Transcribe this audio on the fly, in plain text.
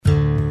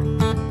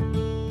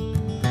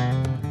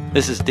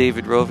This is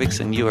David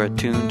Rovix, and you are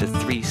tuned to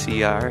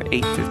 3CR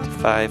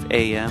 8:55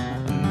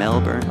 AM,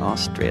 Melbourne,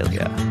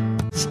 Australia.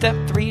 Step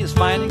 3 is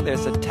finding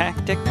there's a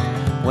tactic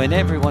when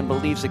everyone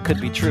believes it could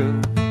be true.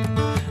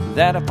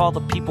 That if all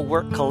the people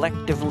work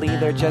collectively,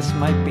 there just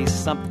might be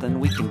something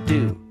we can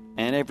do,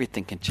 and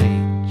everything can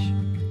change.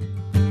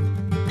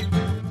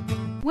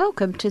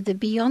 Welcome to the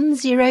Beyond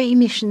Zero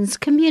Emissions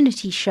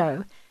Community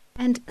Show,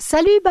 and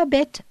salut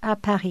Babette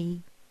à Paris.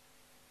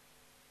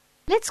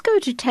 Let's go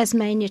to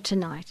Tasmania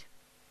tonight.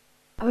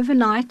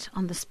 Overnight,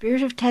 on the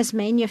Spirit of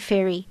Tasmania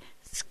ferry,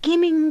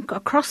 skimming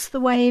across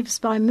the waves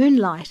by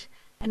moonlight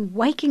and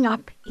waking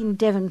up in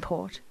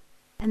Devonport,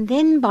 and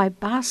then by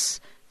bus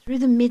through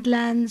the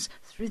Midlands,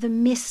 through the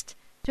mist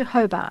to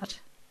Hobart.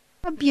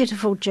 A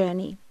beautiful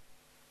journey.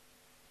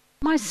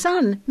 My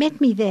son met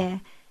me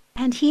there,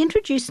 and he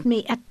introduced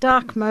me at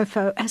Dark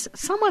Mofo as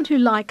someone who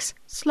likes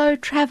slow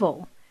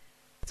travel.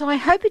 So I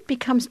hope it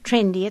becomes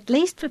trendy, at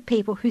least for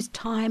people whose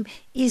time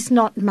is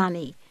not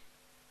money.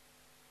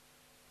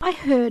 I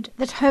heard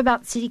that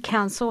Hobart City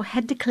Council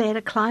had declared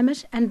a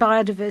climate and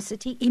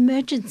biodiversity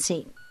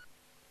emergency.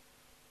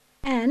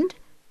 And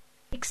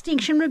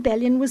Extinction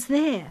Rebellion was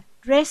there,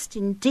 dressed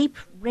in deep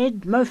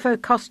red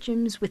mofo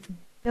costumes with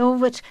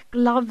velvet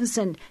gloves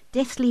and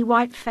deathly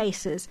white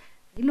faces.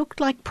 They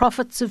looked like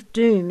prophets of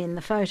doom in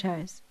the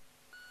photos.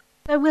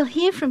 So we'll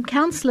hear from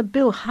Councillor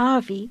Bill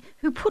Harvey,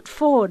 who put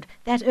forward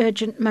that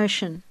urgent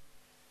motion.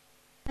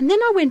 And then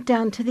I went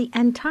down to the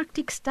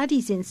Antarctic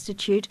Studies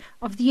Institute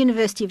of the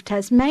University of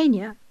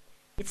Tasmania.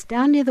 It's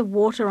down near the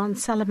water on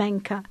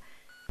Salamanca.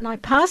 And I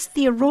passed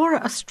the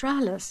Aurora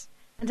Australis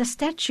and a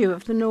statue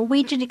of the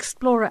Norwegian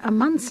explorer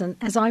Amundsen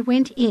as I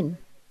went in.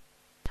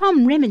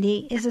 Tom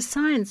Remini is a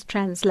science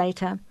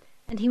translator,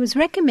 and he was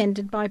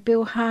recommended by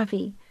Bill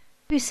Harvey,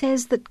 who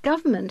says that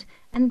government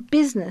and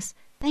business,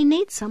 they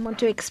need someone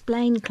to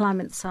explain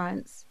climate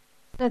science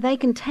so they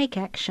can take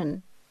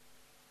action.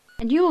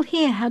 And you'll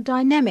hear how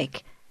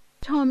dynamic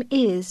Tom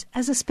is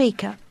as a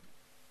speaker.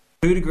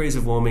 2 degrees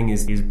of warming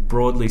is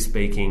broadly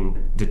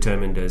speaking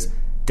determined as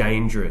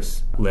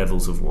dangerous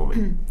levels of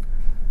warming.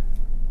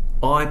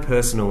 I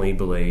personally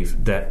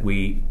believe that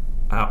we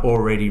are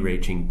already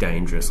reaching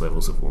dangerous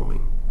levels of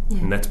warming.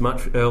 And that's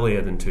much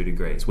earlier than 2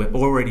 degrees. We're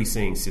already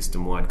seeing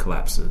system-wide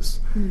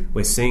collapses.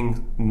 We're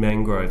seeing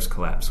mangroves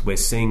collapse. We're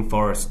seeing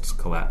forests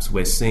collapse.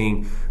 We're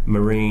seeing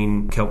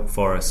marine kelp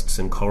forests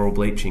and coral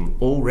bleaching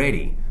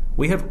already.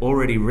 We have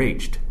already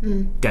reached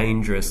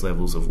dangerous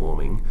levels of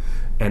warming,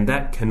 and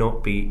that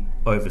cannot be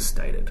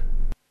overstated.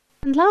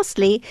 And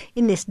lastly,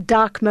 in this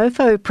Dark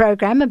Mofo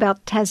program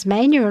about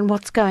Tasmania and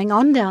what's going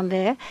on down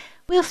there,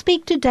 we'll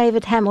speak to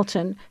David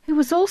Hamilton, who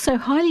was also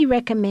highly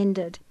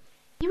recommended.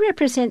 He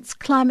represents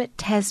Climate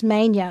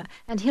Tasmania,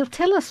 and he'll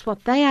tell us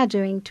what they are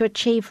doing to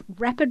achieve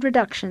rapid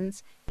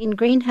reductions in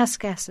greenhouse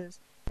gases,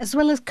 as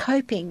well as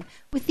coping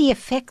with the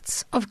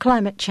effects of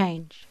climate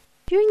change.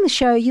 During the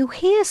show, you'll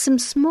hear some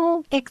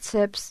small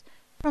excerpts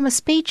from a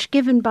speech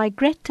given by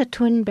Greta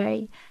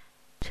Thunberg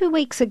 2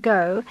 weeks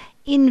ago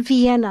in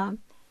Vienna.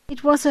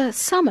 It was a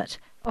summit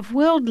of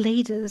world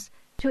leaders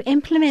to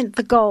implement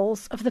the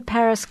goals of the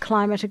Paris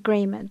Climate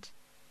Agreement.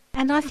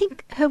 And I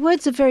think her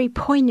words are very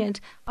poignant.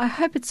 I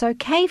hope it's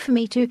okay for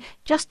me to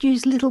just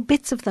use little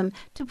bits of them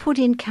to put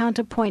in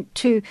counterpoint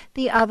to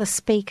the other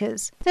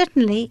speakers.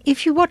 Certainly,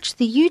 if you watch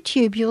the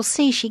YouTube, you'll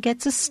see she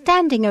gets a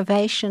standing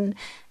ovation,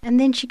 and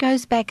then she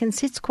goes back and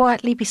sits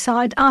quietly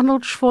beside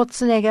Arnold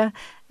Schwarzenegger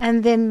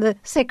and then the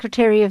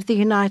Secretary of the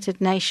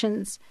United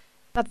Nations.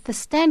 But the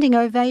standing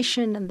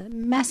ovation and the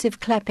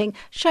massive clapping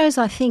shows,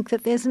 I think,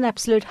 that there's an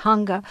absolute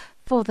hunger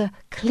for the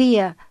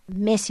clear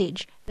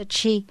message that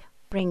she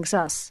brings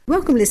us.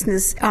 Welcome,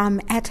 listeners,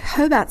 at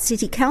Hobart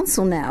City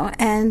Council now,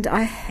 and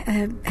I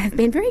have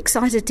been very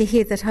excited to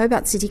hear that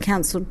Hobart City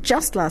Council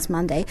just last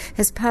Monday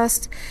has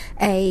passed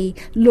a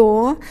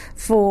law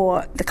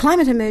for the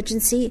climate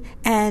emergency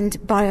and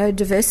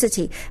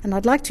biodiversity. And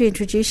I'd like to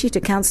introduce you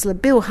to Councillor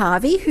Bill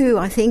Harvey, who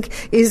I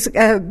think is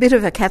a bit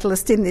of a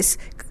catalyst in this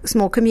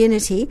small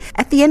community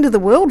at the end of the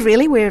world,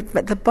 really. We're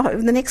at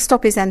the next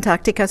stop is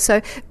Antarctica.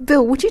 So,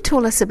 Bill, would you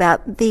tell us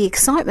about the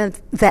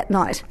excitement that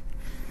night?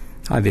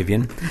 Hi,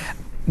 Vivian.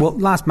 Well,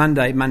 last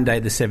Monday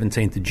the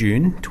 17th of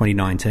June,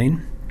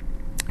 2019,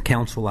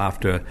 Council,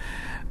 after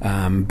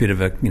a bit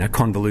of a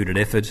convoluted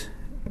effort,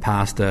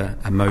 passed a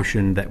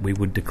motion that we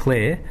would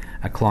declare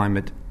a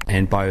climate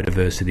and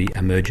biodiversity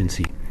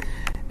emergency.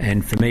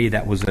 And for me,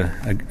 that was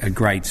a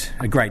great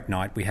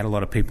night. We had a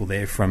lot of people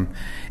there from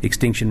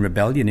Extinction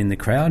Rebellion in the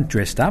crowd,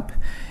 dressed up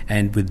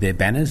and with their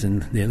banners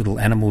and their little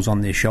animals on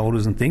their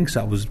shoulders and things.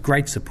 So it was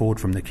great support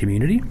from the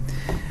community.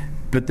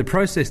 But the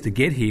process to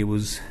get here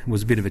was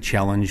a bit of a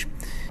challenge.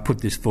 I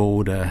put this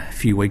forward a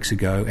few weeks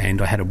ago, and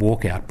I had a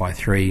walkout by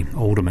 3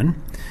 aldermen,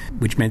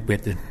 which meant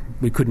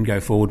we couldn't go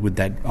forward with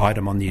that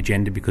item on the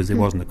agenda because there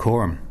wasn't a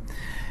quorum.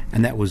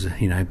 And that was,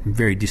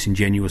 very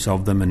disingenuous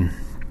of them and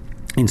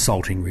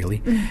insulting,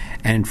 really.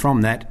 And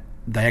from that,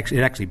 it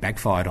actually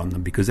backfired on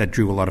them because that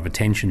drew a lot of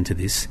attention to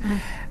this.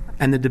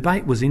 And the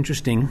debate was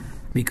interesting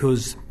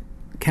because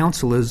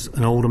councillors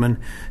and aldermen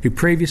who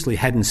previously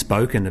hadn't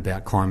spoken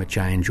about climate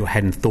change or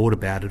hadn't thought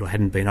about it or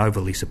hadn't been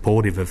overly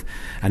supportive of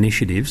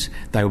initiatives,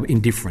 they were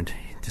indifferent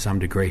to some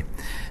degree,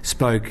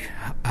 spoke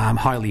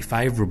highly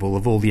favourable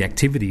of all the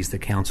activities the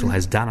council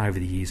has done over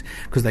the years,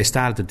 because they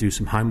started to do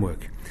some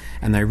homework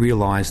and they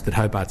realised that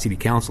Hobart City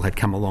Council had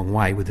come a long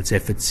way with its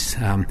efforts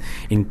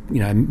in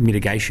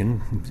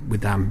mitigation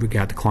with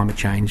regard to climate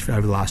change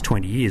over the last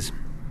 20 years.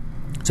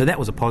 So that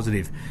was a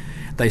positive.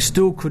 They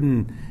still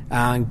couldn't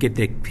get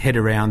their head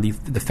around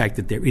the fact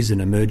that there is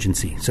an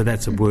emergency. So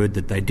that's a word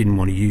that they didn't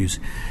want to use.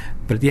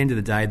 But at the end of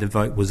the day, the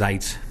vote was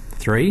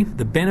 8-3.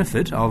 The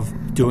benefit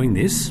of doing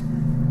this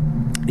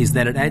is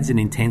that it adds an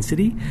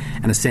intensity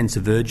and a sense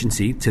of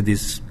urgency to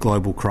this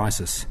global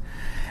crisis.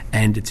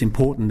 And it's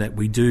important that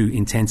we do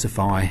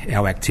intensify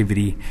our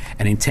activity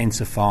and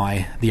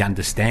intensify the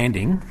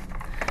understanding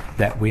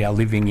that we are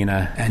living in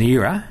an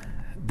era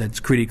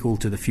that's critical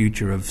to the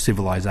future of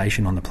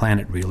civilisation on the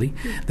planet, really,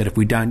 that if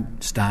we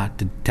don't start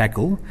to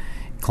tackle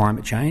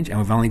climate change, and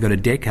we've only got a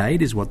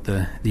decade is what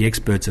the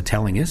experts are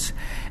telling us,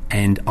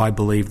 and I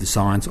believe the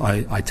science,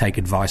 I take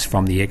advice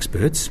from the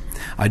experts.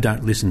 I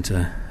don't listen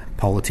to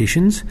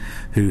politicians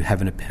who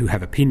have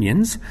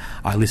opinions.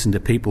 I listen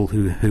to people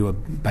who are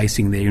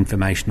basing their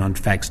information on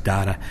facts,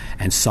 data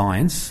and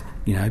science,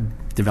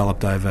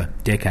 developed over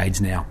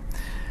decades now.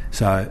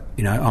 So,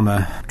 I'm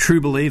a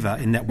true believer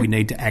in that we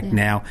need to act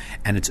now,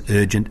 and it's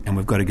urgent, and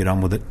we've got to get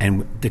on with it.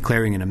 And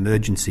declaring an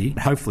emergency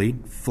hopefully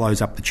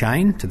flows up the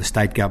chain to the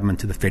state government,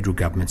 to the federal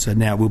government. So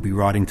now we'll be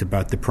writing to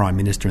both the Prime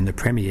Minister and the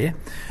Premier,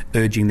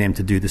 urging them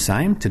to do the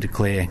same, to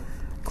declare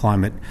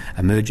climate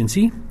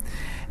emergency,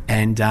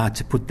 and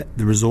to put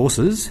the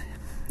resources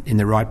in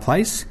the right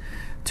place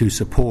to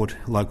support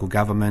local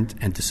government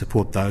and to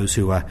support those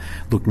who are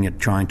looking at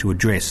trying to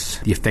address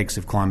the effects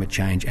of climate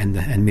change and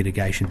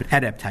mitigation. But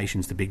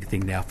adaptation's the big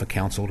thing now for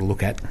council to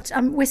look at.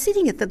 We're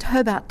sitting at the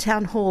Hobart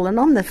Town Hall, and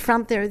on the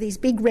front there are these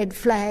big red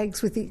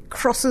flags with the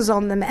crosses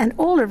on them, and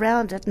all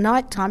around at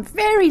night time,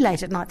 very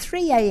late at night,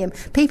 3 a.m,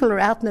 people are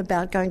out and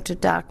about going to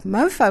dark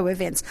mofo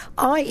events.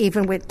 I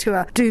even went to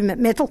a doom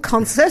metal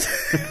concert,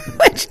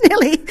 which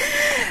nearly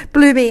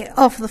blew me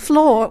off the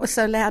floor. It was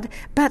so loud.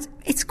 But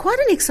it's quite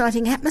an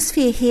exciting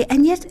atmosphere here,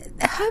 and yet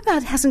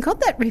Hobart hasn't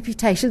got that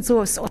reputation,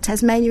 or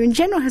Tasmania in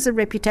general has a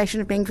reputation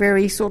of being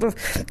very sort of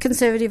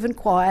conservative and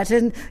quiet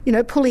and,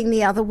 pulling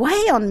the other way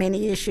on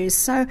many issues.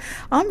 So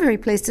I'm very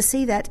pleased to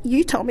see that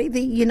you told me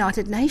the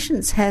United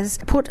Nations has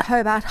put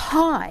Hobart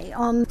high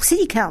on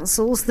city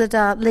councils that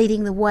are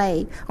leading the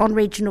way on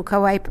regional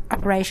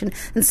cooperation,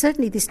 and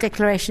certainly this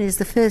declaration is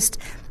the first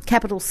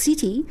capital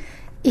city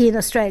in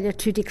Australia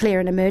to declare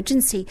an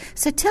emergency.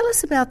 So tell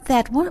us about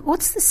that.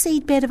 What's the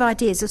seedbed of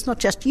ideas? It's not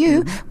just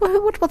you.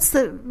 What's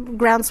the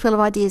groundswell of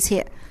ideas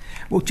here?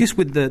 Well, just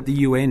with the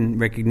UN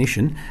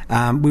recognition,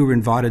 we were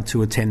invited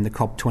to attend the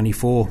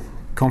COP24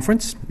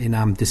 conference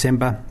in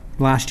December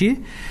last year,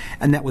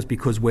 and that was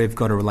because we've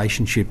got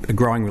a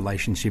growing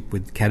relationship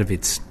with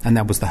Katowice, and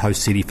that was the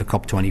host city for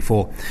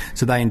COP24.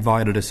 So they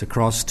invited us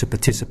across to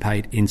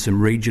participate in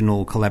some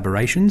regional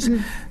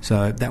collaborations.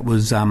 So that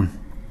was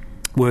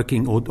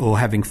working or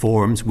having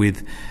forums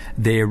with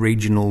their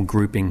regional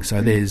grouping.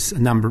 So there's a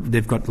number,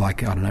 they've got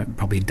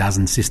probably a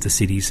dozen sister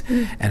cities,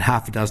 and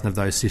half a dozen of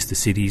those sister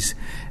cities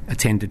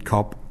attended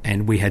COP,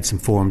 and we had some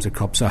forums at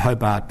COP. So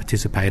Hobart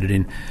participated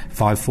in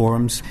 5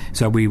 forums.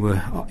 So we were,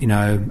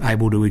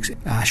 able to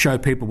show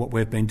people what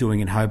we've been doing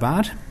in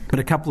Hobart. But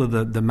a couple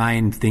of the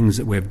main things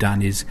that we've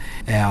done is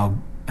our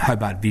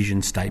Hobart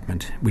Vision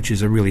Statement, which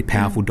is a really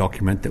powerful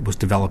document that was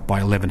developed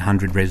by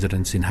 1,100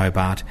 residents in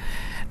Hobart,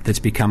 that's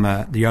become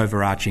the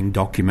overarching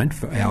document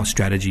for our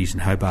strategies in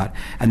Hobart,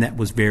 and that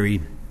was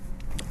very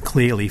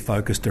clearly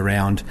focused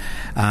around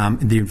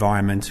the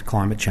environment,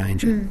 climate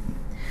change.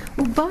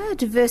 Well,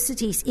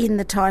 biodiversity's in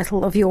the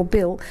title of your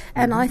bill,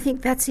 and I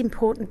think that's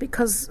important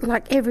because,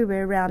 like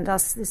everywhere around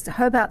us, there's the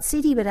Hobart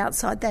City, but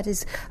outside that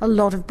is a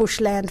lot of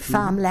bushland,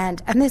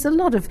 farmland, and there's a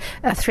lot of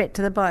threat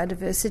to the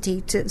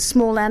biodiversity, to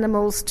small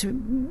animals, to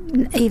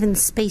even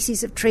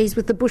species of trees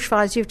with the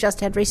bushfires you've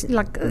just had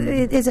recently.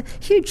 There's a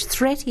huge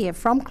threat here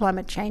from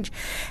climate change.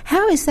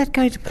 How is that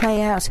going to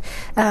play out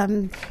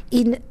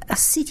in a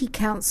city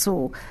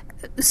council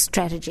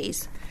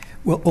strategies?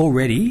 Well,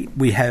 already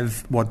we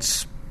have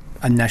what's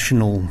a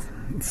national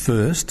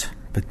first,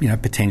 but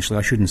potentially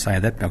I shouldn't say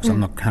that because I'm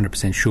not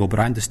 100% sure, but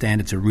I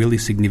understand it's a really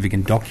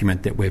significant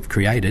document that we've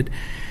created,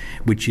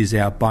 which is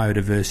our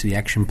Biodiversity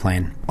Action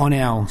Plan. On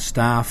our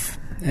staff,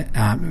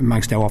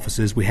 amongst our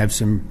officers, we have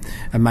some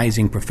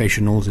amazing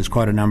professionals. There's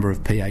quite a number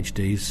of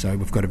PhDs, so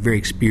we've got a very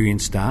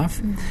experienced staff,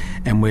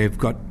 and we've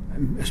got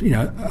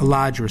a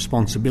large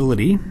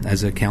responsibility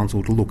as a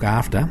council to look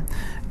after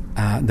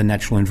the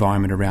natural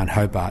environment around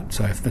Hobart.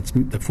 So if that's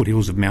the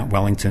foothills of Mount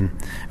Wellington,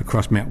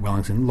 across Mount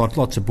Wellington,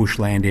 lots of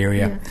bushland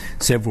area,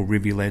 several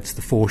rivulets,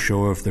 the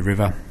foreshore of the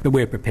river. But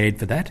we're prepared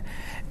for that.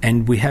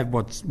 And we have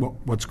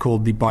what's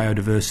called the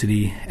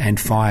Biodiversity and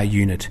Fire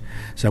Unit.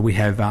 So we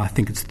have, I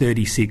think it's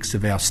 36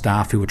 of our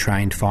staff who are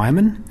trained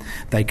firemen.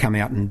 They come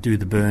out and do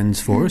the burns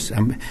for us.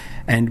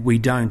 And we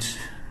don't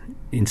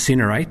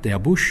incinerate our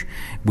bush.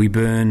 We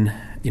burn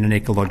in an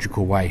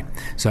ecological way.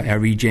 So our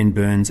regen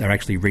burns are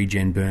actually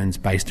regen burns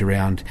based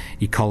around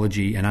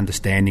ecology and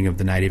understanding of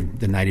the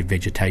native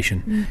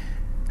vegetation.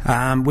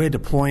 We're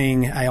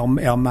deploying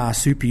our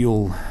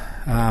marsupial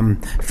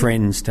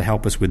friends to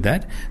help us with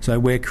that. So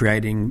we're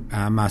creating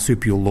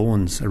marsupial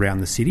lawns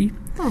around the city.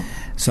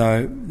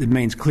 So it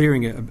means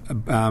clearing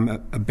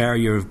a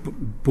barrier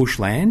of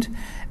bushland,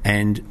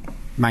 and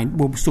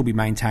we'll still be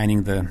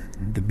maintaining the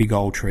big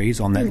old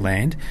trees on that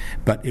land,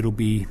 but it'll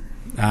be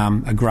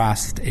a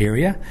grassed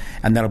area,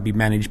 and that'll be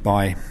managed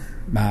by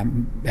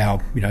our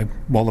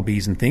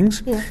wallabies and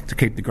things to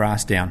keep the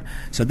grass down.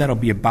 So that'll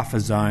be a buffer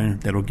zone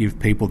that'll give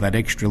people that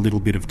extra little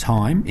bit of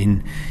time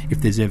in if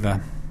there's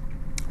ever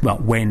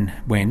when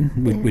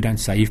we don't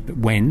say if, but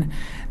when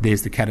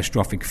there's the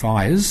catastrophic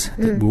fires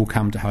that will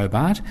come to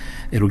Hobart,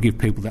 it'll give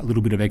people that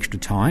little bit of extra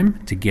time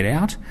to get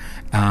out.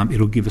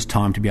 It'll give us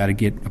time to be able to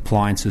get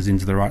appliances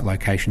into the right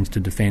locations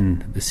to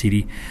defend the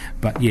city.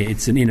 But yeah,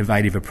 it's an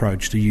innovative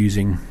approach to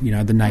using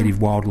the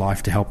native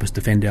wildlife to help us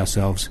defend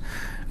ourselves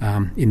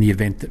in the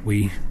event that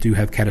we do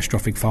have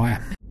catastrophic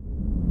fire.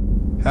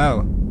 Hal,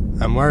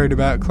 I'm worried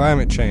about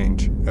climate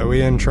change. Are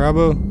we in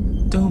trouble?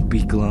 Don't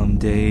be glum,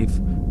 Dave.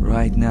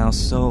 Right now,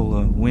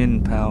 solar,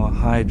 wind power,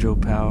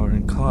 hydropower,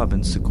 and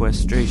carbon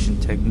sequestration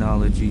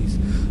technologies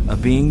are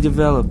being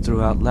developed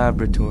throughout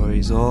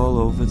laboratories all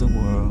over the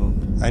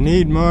world. I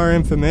need more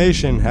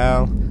information,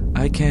 Hal.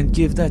 I can't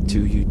give that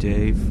to you,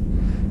 Dave.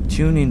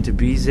 Tune in to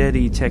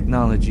BZE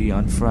Technology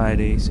on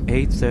Fridays,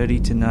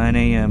 8:30 to 9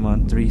 a.m.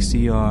 on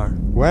 3CR.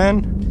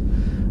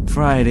 When?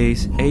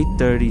 Fridays,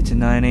 8:30 to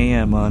 9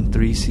 a.m. on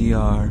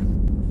 3CR.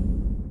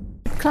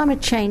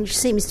 Climate change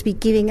seems to be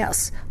giving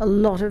us a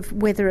lot of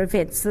weather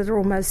events that are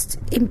almost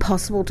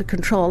impossible to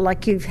control.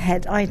 Like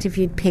I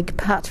interviewed Peg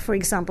Putt, for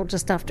example,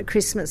 just after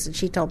Christmas, and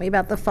she told me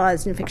about the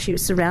fires. In fact, she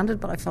was surrounded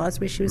by fires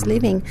where she was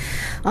living.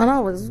 And I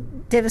was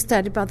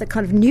devastated by the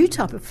kind of new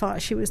type of fire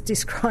she was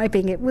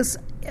describing. It was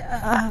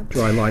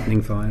dry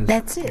lightning fires.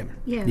 That's it.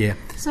 Yeah.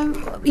 So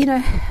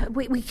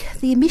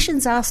the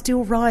emissions are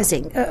still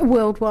rising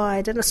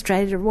worldwide and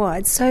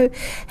Australia-wide. So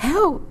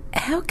how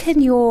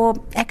can your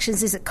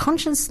actions, is it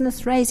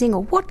consciousness raising,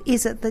 or what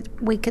is it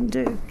that we can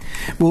do?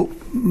 Well,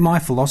 my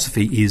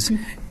philosophy is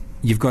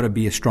you've got to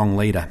be a strong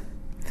leader.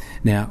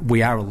 Now,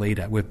 we are a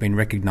leader. We've been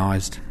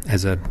recognised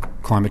as a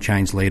climate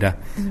change leader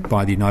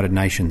by the United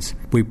Nations.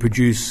 We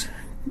produce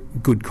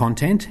good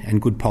content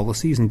and good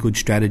policies and good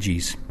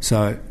strategies.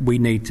 So we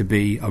need to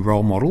be a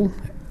role model,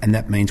 and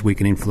that means we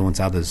can influence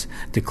others.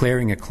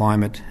 Declaring a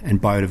climate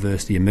and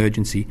biodiversity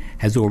emergency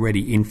has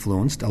already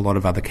influenced a lot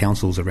of other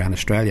councils around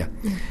Australia.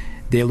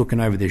 They're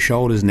looking over their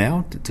shoulders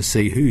now to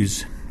see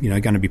who's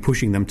going to be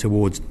pushing them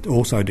towards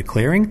also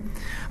declaring.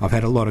 I've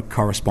had a lot of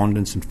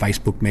correspondence and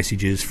Facebook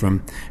messages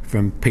from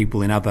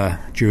people in other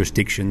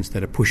jurisdictions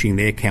that are pushing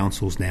their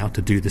councils now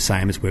to do the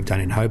same as we've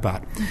done in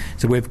Hobart.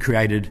 So we've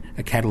created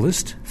a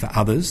catalyst for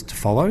others to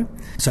follow.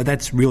 So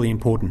that's really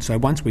important. So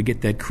once we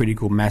get that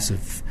critical mass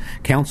of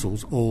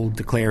councils all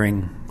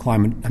declaring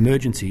climate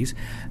emergencies,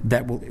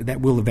 that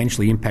will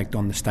eventually impact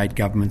on the state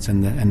governments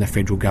and the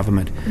federal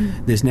government.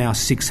 There's now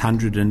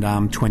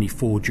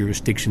 624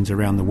 jurisdictions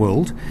around the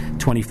world,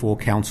 24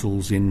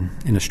 councils in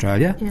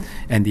Australia,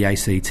 and the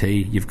ACT.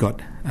 You've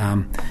got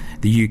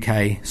the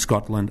UK,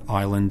 Scotland,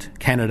 Ireland,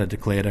 Canada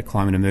declared a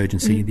climate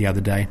emergency the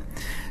other day.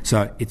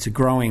 So it's a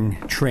growing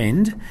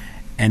trend,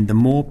 and the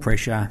more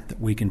pressure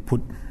that we can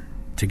put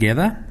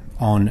together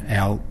on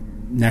our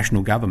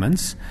national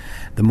governments,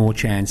 the more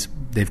chance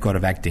they've got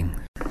of acting.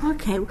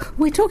 Okay,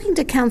 we're talking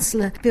to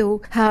Councillor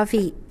Bill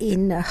Harvey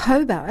in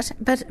Hobart,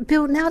 but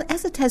Bill, now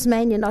as a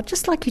Tasmanian, I'd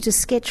just like you to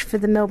sketch for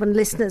the Melbourne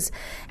listeners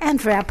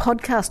and for our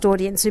podcast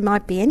audience who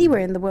might be anywhere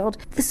in the world,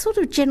 the sort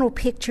of general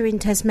picture in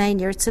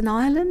Tasmania. It's an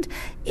island,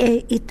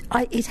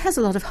 it has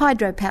a lot of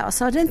hydropower,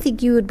 so I don't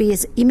think you would be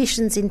as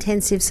emissions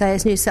intensive, say,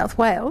 as New South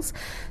Wales.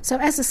 So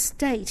as a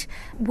state,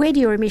 where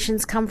do your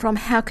emissions come from?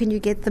 How can you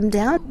get them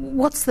down?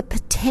 What's the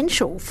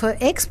potential for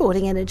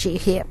exporting energy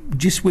here?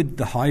 Just with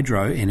the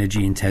hydro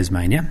energy in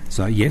Tasmania,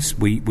 so yes,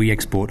 we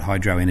export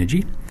hydro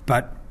energy,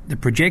 but the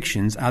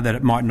projections are that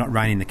it might not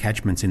rain in the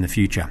catchments in the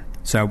future.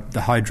 So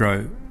the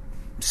hydro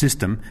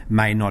system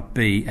may not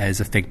be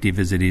as effective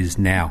as it is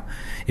now.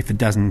 If it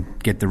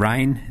doesn't get the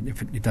rain,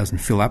 if it doesn't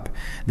fill up,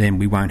 then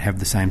we won't have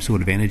the same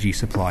sort of energy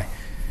supply.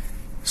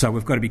 So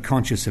we've got to be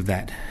conscious of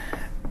that.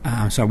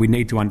 So we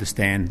need to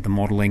understand the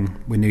modelling.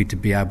 We need to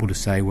be able to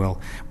say, well,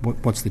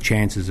 what's the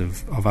chances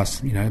of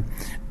us,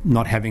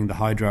 not having the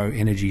hydro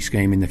energy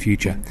scheme in the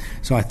future?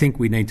 So I think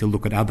we need to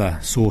look at other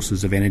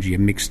sources of energy, a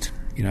mixed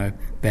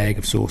bag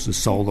of sources,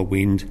 solar,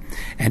 wind,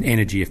 and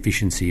energy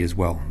efficiency as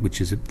well,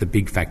 which is the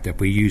big factor. If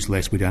we use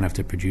less, we don't have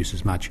to produce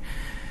as much.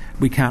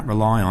 We can't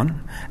rely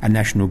on a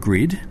national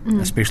grid,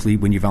 especially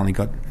when you've only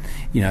got,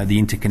 the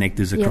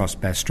interconnectors across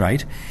Bass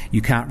Strait.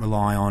 You can't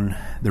rely on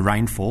the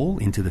rainfall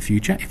into the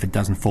future if it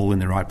doesn't fall in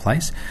the right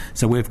place.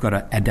 So we've got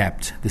to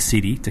adapt the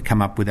city to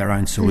come up with our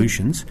own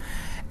solutions,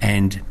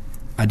 and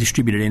a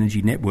distributed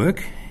energy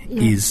network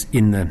is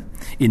in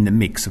the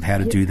mix of how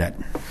to do that.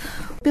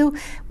 Bill,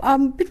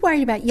 I'm a bit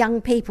worried about young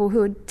people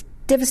who are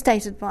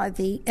devastated by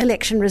the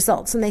election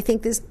results, and they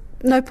think there's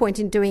no point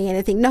in doing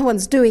anything. No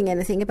one's doing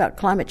anything about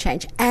climate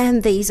change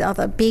and these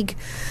other big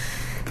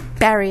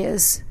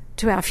barriers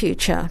to our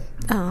future.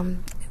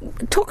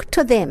 Talk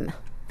to them.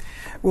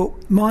 Well,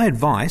 my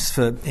advice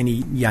for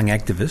any young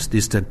activist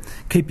is to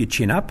keep your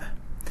chin up,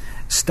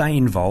 stay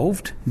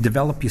involved,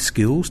 develop your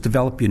skills,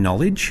 develop your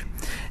knowledge,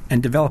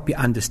 and develop your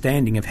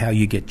understanding of how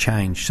you get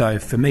change. So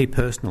for me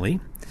personally,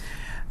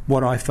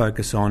 what I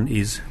focus on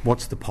is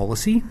what's the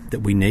policy that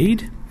we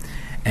need,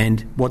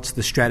 and what's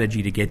the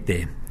strategy to get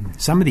there.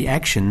 Some of the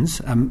actions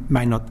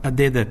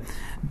they're the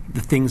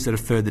things that are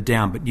further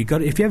down, but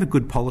if you have a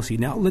good policy.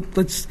 Now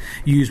let's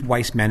use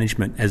waste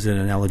management as an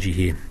analogy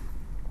here.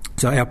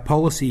 So our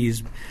policy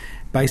is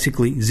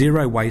basically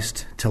zero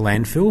waste to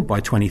landfill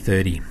by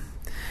 2030.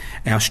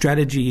 Our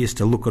strategy is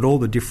to look at all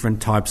the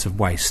different types of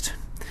waste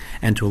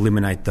and to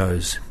eliminate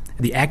those.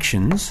 The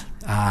actions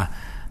are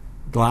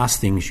the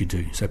last things you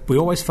do. So we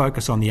always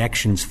focus on the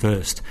actions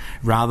first,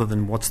 rather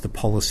than what's the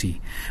policy,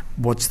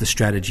 what's the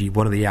strategy,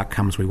 what are the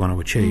outcomes we want to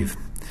achieve.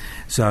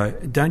 So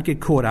don't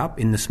get caught up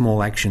in the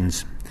small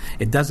actions.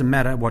 It doesn't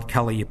matter what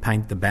colour you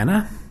paint the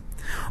banner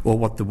or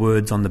what the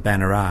words on the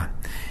banner are.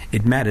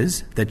 It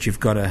matters that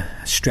you've got a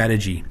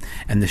strategy,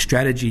 and the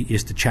strategy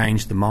is to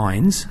change the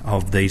minds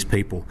of these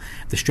people.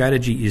 The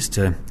strategy is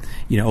to,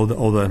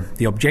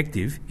 the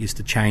objective is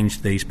to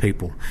change these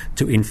people,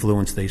 to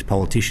influence these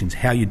politicians.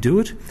 How you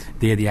do it,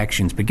 they're the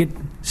actions. But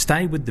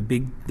stay with the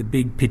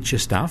big picture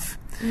stuff,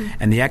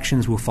 and the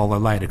actions will follow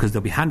later, because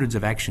there'll be hundreds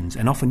of actions,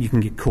 and often you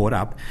can get caught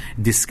up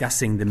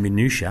discussing the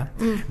minutiae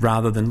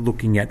rather than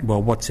looking at,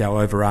 what's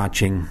our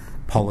overarching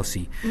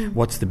policy,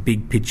 what's the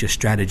big picture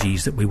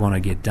strategies that we want to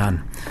get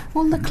done.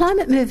 Well, the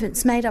climate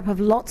movement's made up of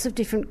lots of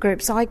different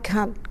groups. I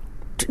can't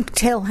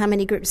tell how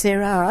many groups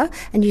there are,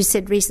 and you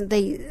said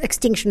recently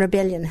Extinction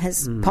Rebellion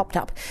has popped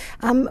up.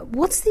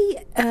 What's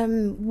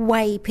the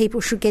way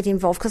people should get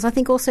involved? Because I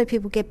think also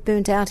people get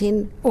burnt out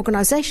in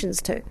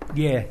organisations too.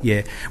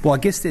 Yeah. Well, I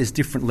guess there's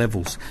different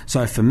levels.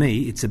 So for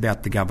me, it's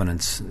about the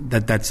governance.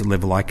 That's the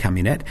level I come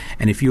in at.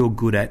 And if you're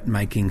good at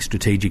making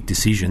strategic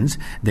decisions,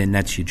 then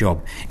that's your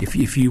job.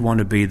 If you want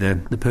to be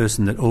the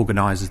person that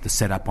organises the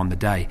setup on the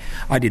day,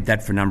 I did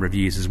that for a number of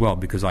years as well,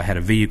 because I had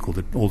a vehicle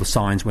that all the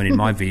signs went in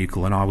my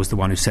vehicle, and I was the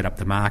one who set up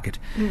the market.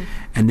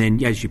 And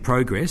then as you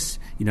progress,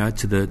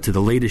 to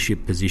the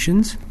leadership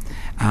positions,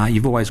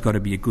 you've always got to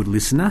be a good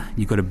listener.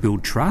 You've got to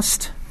build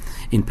trust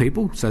in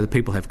people, so that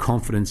people have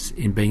confidence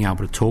in being able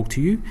to talk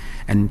to you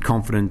and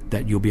confident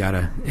that you'll be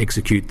able to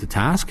execute the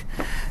task.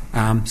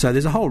 So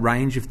there's a whole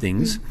range of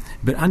things,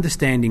 but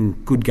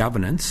understanding good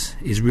governance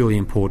is really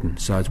important.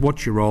 So it's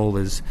what's your role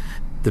as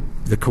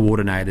the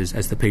coordinators,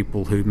 as the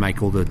people who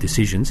make all the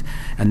decisions,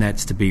 and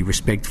that's to be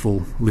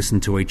respectful, listen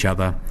to each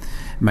other,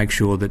 make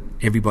sure that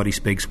everybody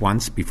speaks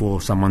once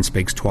before someone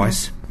speaks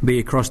twice, be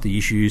across the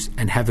issues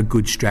and have a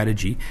good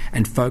strategy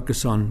and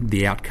focus on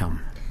the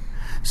outcome.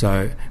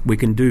 So we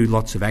can do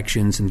lots of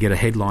actions and get a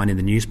headline in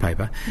the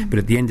newspaper, but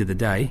at the end of the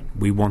day,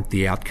 we want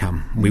the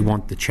outcome, we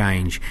want the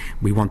change,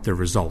 we want the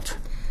result.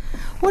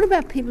 What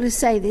about people who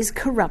say there's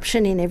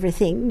corruption in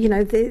everything?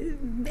 The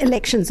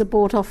elections are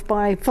bought off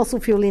by fossil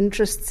fuel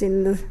interests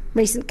in the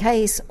recent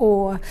case,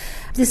 or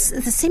there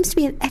seems to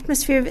be an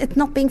atmosphere of it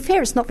not being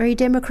fair. It's not very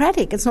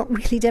democratic. It's not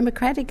really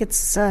democratic.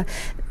 It's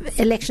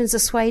elections are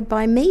swayed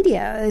by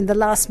media. In the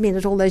last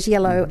minute, all those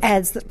yellow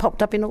ads that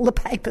popped up in all the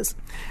papers.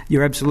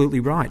 You're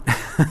absolutely right.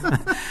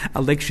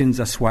 Elections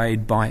are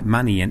swayed by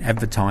money and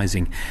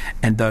advertising,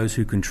 and those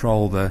who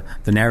control the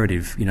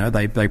narrative.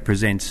 They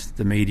present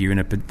the media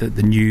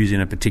the news in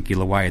a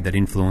particular way that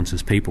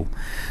influences people.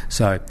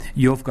 So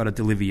you've got to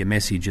deliver your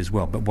message as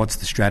well. But what's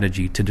the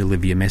strategy to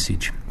deliver your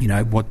message?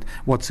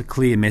 What's a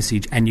clear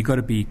message? And you've got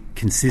to be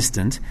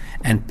consistent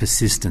and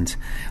persistent.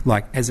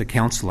 Like as a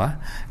councillor,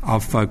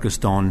 I've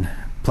focused on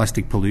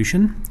plastic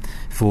pollution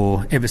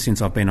ever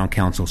since I've been on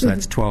council. So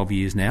that's 12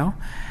 years now.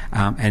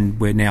 And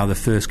we're now the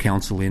first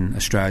council in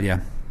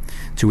Australia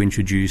to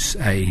introduce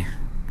a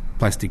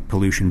plastic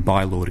pollution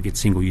bylaw to get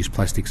single-use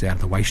plastics out of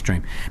the waste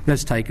stream. But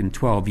that's taken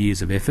 12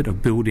 years of effort,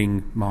 of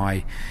building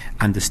my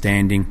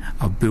understanding,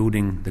 of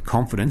building the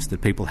confidence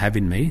that people have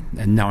in me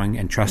and knowing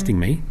and trusting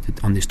me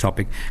on this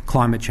topic.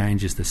 Climate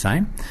change is the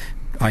same.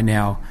 I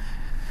now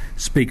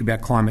speak about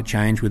climate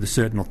change with a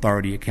certain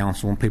authority at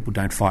council, and people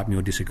don't fight me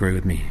or disagree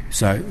with me.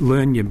 So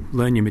learn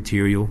your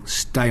material,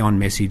 stay on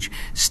message,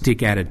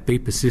 stick at it, be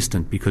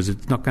persistent, because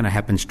it's not going to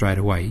happen straight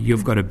away.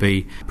 You've got to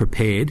be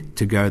prepared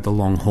to go the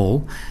long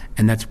haul,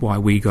 and that's why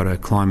we got a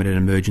climate and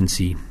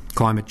emergency,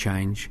 climate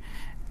change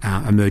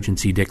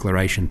emergency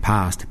declaration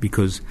passed,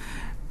 because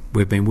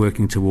we've been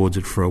working towards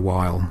it for a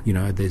while. You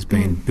know, there's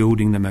been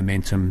building the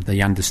momentum,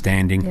 the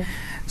understanding,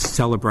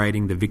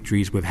 celebrating the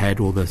victories we've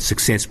had or the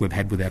success we've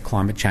had with our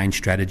climate change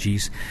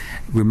strategies,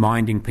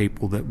 reminding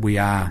people that we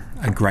are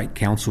a great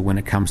council when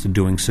it comes to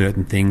doing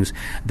certain things.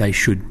 They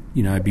should,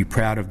 you know, be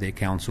proud of their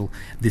council.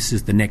 This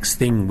is the next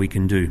thing we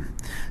can do.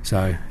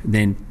 So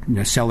then, you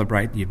know,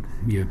 celebrate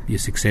your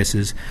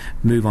successes,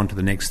 move on to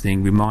the next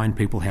thing, remind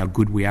people how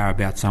good we are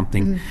about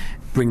something,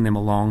 bring them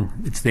along.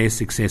 It's their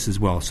success as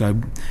well. So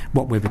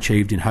what we've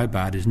achieved in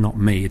Hobart is not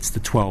me, it's the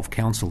 12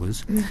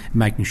 councillors,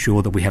 making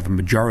sure that we have a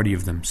majority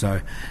of them.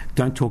 So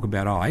don't talk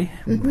about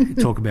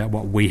talk about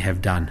what we have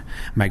done.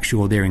 Make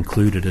sure they're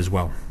included as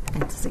well.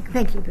 Fantastic.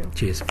 Thank you, Bill.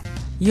 Cheers.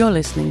 You're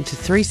listening to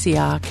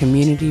 3CR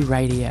Community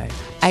Radio,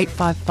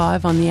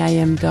 855 on the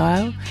AM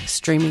dial,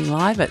 streaming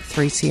live at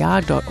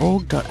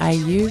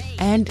 3cr.org.au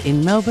and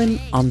in Melbourne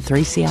on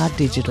 3CR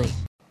Digitally.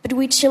 But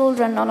we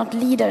children are not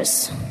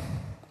leaders,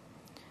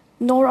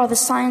 nor are the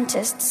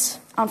scientists,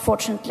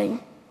 unfortunately.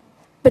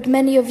 But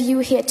many of you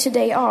here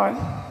today are.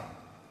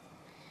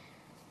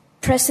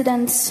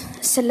 Presidents,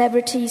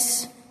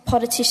 celebrities,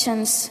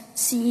 politicians,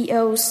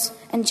 CEOs,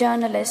 and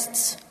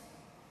journalists.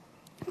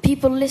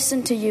 People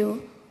listen to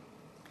you.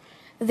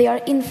 They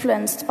are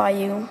influenced by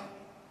you.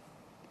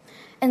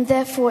 And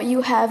therefore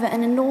you have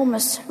an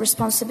enormous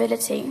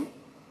responsibility.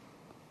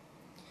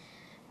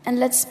 And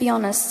let's be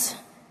honest,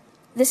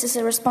 this is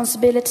a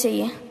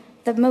responsibility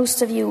that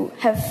most of you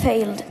have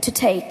failed to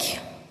take.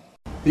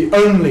 The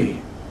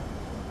only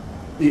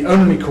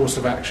course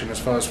of action as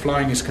far as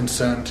flying is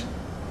concerned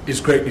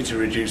is greatly to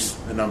reduce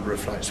the number of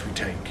flights we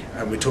take.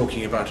 And we're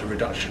talking about a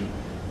reduction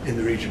in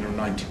the region of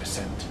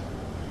 90%.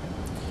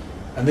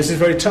 And this is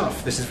very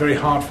tough. This is very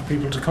hard for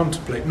people to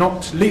contemplate,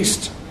 not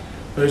least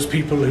those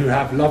people who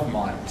have love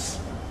miles.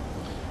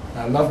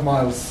 Now, love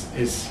miles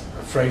is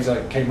a phrase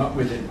I came up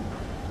with in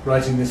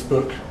writing this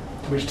book,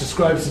 which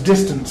describes the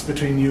distance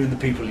between you and the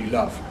people you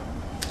love.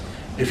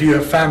 If you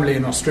have family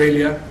in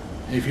Australia,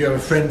 if you have a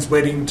friend's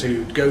wedding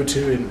to go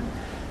to in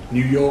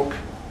New York,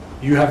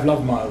 you have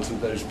love miles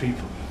with those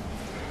people.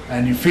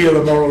 And you feel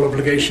a moral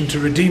obligation to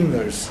redeem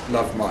those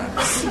love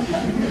miles.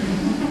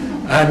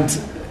 And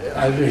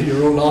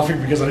you're all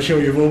laughing because I'm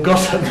sure you've all got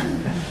them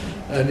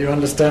and you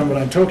understand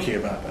what I'm talking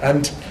about.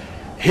 And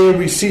here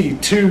we see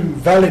two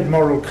valid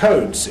moral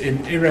codes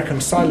in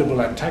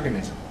irreconcilable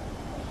antagonism.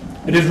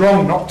 It is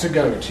wrong not to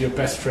go to your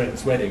best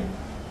friend's wedding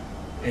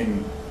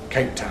in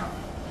Cape Town.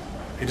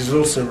 It is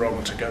also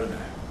wrong to go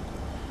there.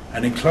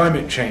 And in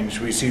climate change,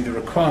 we see the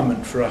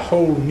requirement for a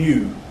whole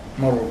new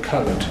moral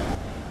code.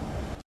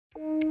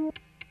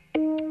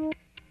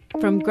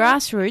 From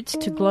grassroots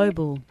to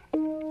global.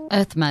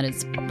 Earth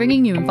Matters,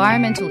 bringing you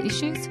environmental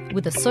issues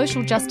with a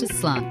social justice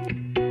slant.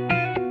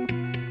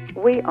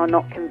 We are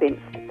not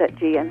convinced that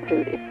GM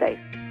food is safe.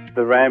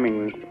 The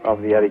ramming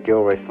of the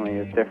Adigil recently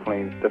is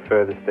definitely the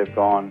furthest they've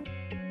gone.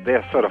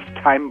 They're sort of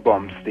time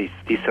bombs, these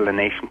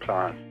desalination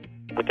plants.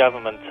 The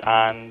government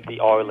and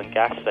the oil and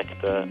gas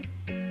sector,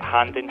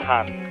 hand in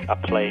hand, are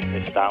playing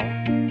this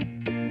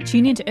down.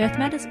 Tune in to Earth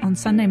Matters on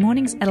Sunday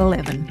mornings at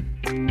 11.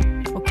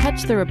 Or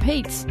catch the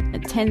repeats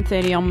at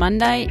 10:30 on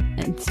Monday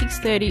and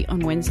 6:30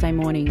 on Wednesday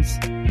mornings.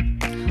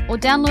 Or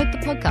download the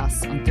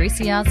podcast on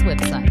 3CR's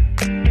website.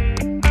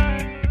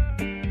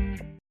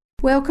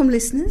 Welcome,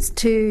 listeners,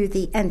 to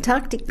the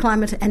Antarctic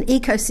Climate and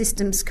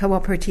Ecosystems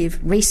Cooperative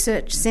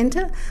Research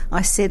Centre.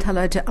 I said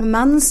hello to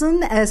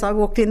Amundsen as I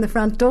walked in the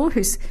front door,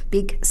 whose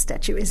big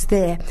statue is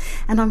there.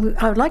 And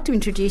I would like to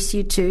introduce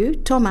you to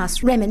Thomas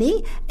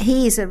Remini.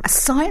 He is a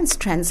science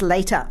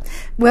translator.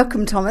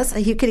 Welcome, Thomas.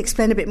 You can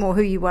explain a bit more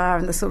who you are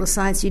and the sort of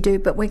science you do.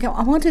 But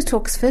I want to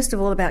talk, first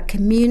of all, about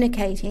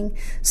communicating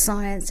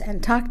science,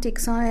 Antarctic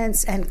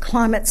science and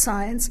climate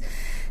science,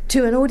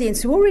 to an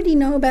audience who already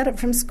know about it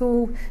from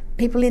school,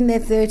 people in their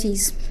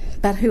 30s,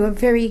 but who are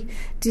very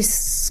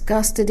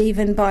disgusted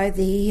even by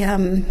the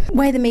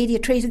way the media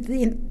treated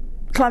the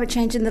climate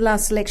change in the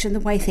last election, the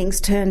way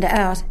things turned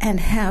out, and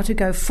how to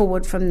go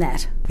forward from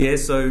that. Yeah,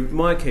 so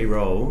my key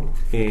role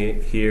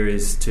here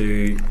is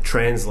to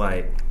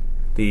translate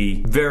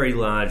the very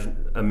large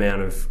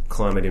amount of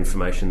climate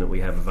information that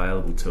we have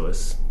available to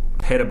us,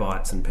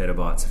 petabytes and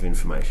petabytes of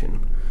information,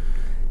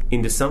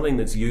 into something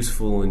that's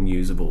useful and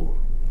usable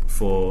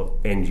for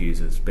end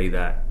users, be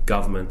that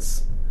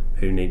governments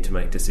who need to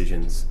make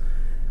decisions,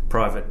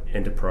 private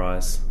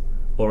enterprise,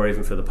 or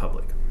even for the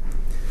public.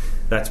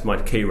 That's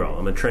my key role.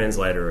 I'm a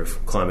translator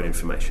of climate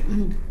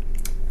information.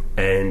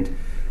 And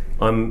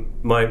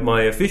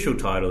my official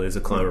title is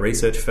a climate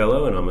research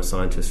fellow, and I'm a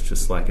scientist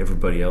just like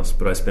everybody else,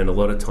 but I spend a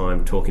lot of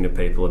time talking to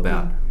people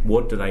about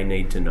what do they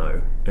need to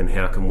know and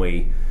how can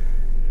we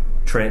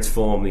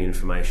transform the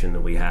information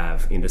that we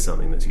have into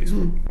something that's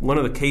useful. One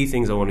of the key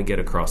things I want to get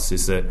across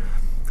is that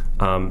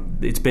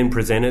it's been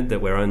presented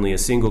that we're only a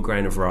single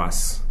grain of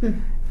rice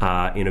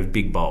in a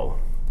big bowl.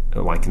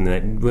 Like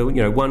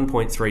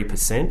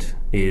 1.3%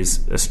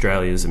 is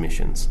Australia's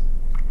emissions.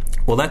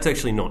 Well, that's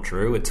actually not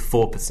true. It's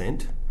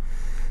 4%.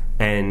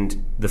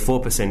 And the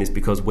 4% is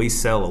because we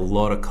sell a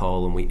lot of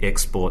coal and we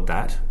export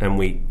that, and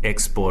we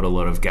export a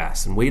lot of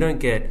gas. And we don't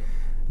get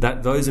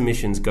that; those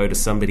emissions go to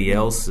somebody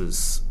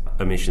else's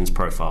emissions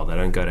profile. They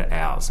don't go to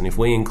ours. And if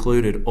we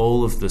included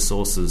all of the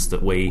sources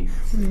that we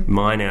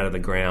mine out of the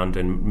ground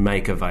and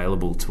make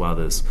available to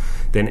others,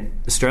 then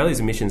Australia's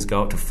emissions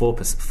go up to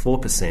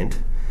 4%,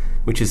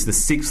 which is the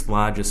 6th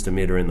largest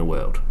emitter in the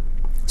world.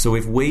 So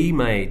if we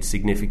made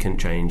significant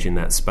change in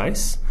that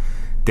space,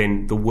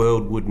 then the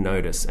world would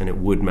notice, and it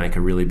would make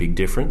a really big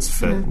difference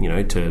for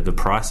to the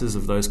prices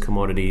of those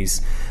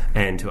commodities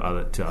and to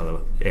other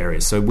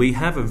areas. So we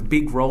have a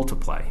big role to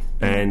play,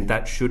 and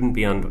that shouldn't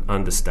be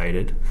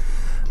understated.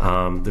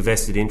 The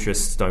vested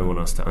interests don't want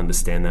us to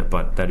understand that,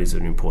 but that is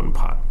an important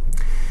part.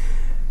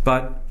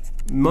 But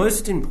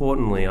most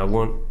importantly,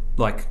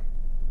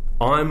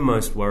 I'm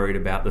most worried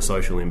about the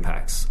social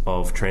impacts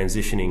of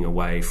transitioning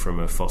away from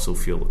a fossil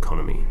fuel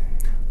economy.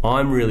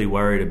 I'm really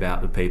worried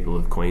about the people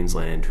of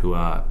Queensland who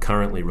are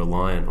currently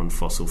reliant on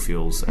fossil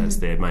fuels as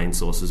their main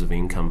sources of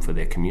income for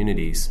their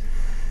communities.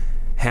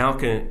 How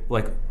can,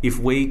 if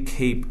we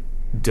keep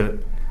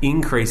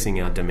increasing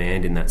our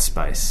demand in that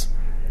space,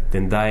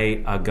 then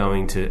they are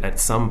going to, at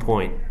some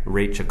point,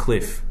 reach a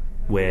cliff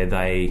where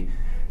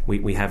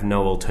we have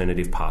no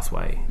alternative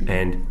pathway.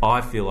 And I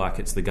feel like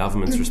it's the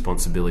government's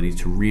responsibility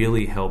to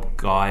really help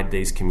guide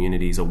these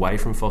communities away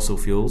from fossil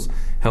fuels,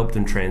 help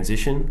them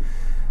transition,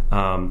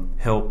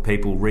 help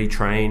people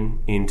retrain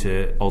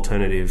into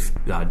alternative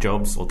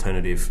jobs,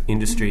 alternative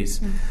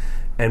industries.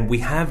 And we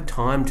have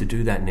time to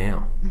do that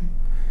now.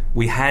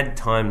 We had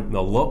time, a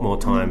lot more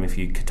time, if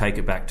you could take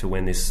it back to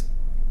when this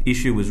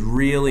issue was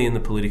really in the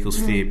political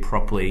sphere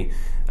properly,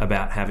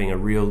 about having a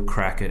real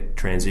crack at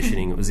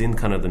transitioning. It was in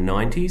kind of the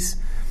 90s.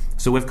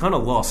 So we've kind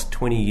of lost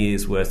 20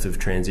 years worth of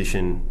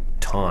transition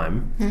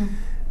time,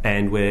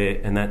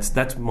 and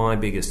that's my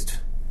biggest...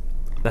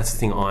 That's the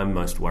thing I'm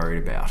most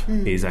worried about,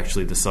 is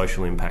actually the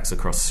social impacts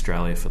across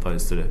Australia for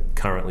those that are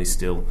currently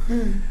still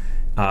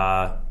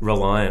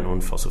reliant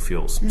on fossil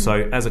fuels.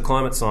 So as a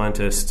climate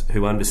scientist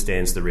who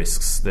understands the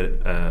risks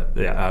that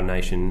our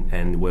nation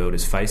and the world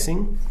is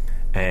facing,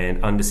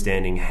 and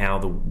understanding how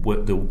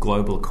the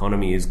global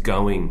economy is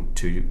going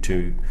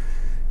to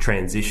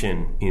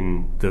transition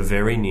in the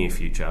very near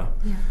future,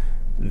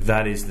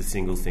 that is the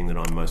single thing that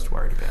I'm most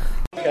worried about.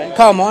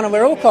 Coal miner,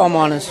 we're all coal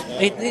miners.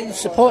 It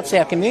supports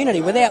our community.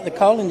 Without the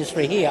coal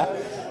industry here,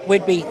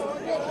 we'd be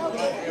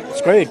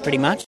screwed pretty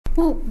much.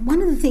 Well,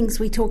 one of the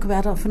things we talk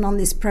about often on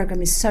this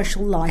program is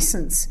social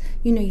licence.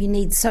 You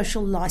need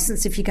social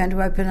licence if you're going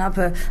to open up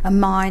a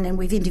mine, and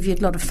we've interviewed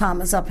a lot of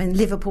farmers up in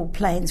Liverpool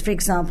Plains, for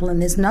example, and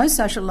there's no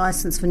social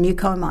licence for new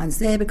coal mines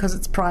there because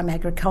it's prime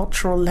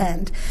agricultural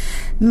land.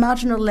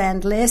 Marginal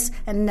land less,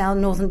 and now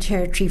Northern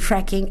Territory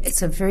fracking,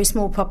 it's a very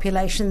small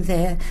population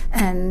there,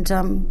 and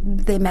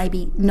there may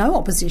be no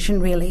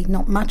opposition really,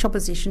 not much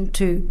opposition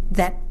to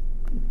that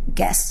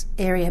gas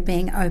area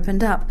being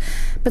opened up.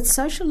 But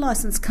social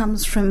licence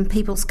comes from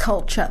people's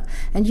culture.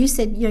 And you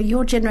said,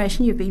 your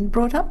generation, you've been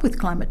brought up with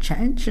climate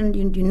change,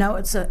 and you know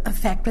it's a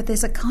fact, but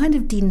there's a kind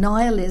of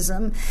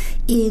denialism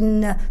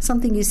in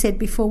something you said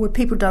before, where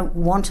people don't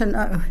want to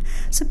know.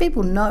 So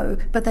people know,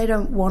 but they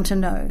don't want to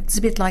know. It's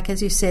a bit like,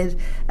 as you said,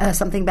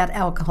 something about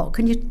alcohol.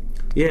 Can you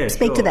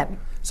speak to that?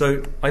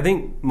 So I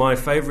think my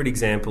favourite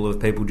example of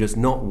people just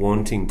not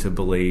wanting to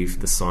believe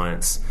the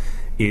science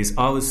is,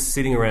 I was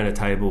sitting around a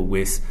table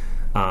with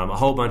a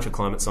whole bunch of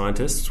climate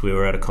scientists. We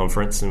were at a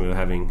conference and we were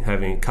having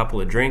a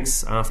couple of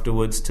drinks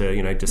afterwards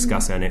to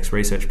discuss our next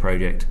research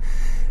project.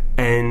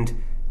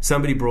 And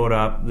somebody brought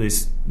up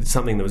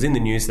something that was in the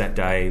news that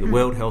day. The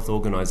World Health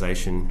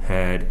Organization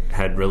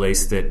had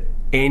released that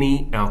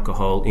any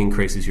alcohol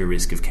increases your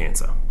risk of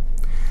cancer.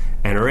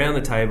 And around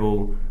the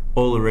table,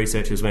 all the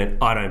researchers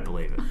went, "I don't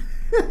believe it."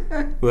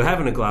 We were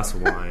having a glass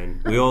of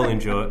wine. We all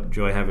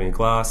enjoy having a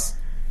glass.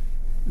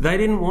 They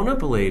didn't want to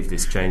believe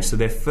this change, so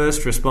their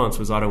first response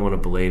was, "I don't want to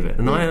believe it."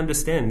 And I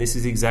understand this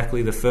is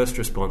exactly the first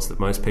response that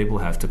most people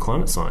have to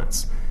climate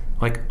science.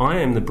 I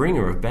am the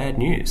bringer of bad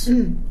news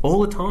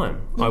all the time.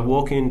 I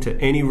walk into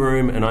any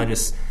room and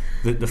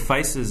the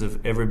faces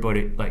of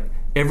everybody,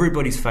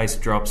 everybody's face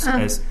drops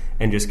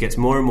and just gets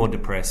more and more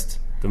depressed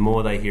the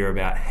more they hear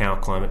about how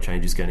climate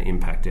change is going to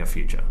impact our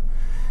future.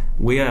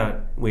 We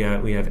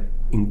have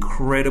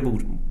incredible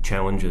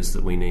challenges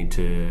that we need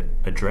to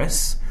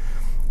address.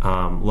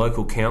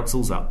 Local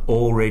councils are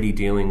already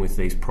dealing with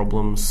these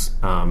problems,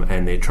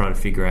 and they're trying to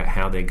figure out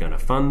how they're going to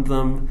fund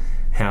them,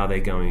 how they're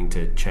going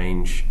to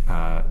change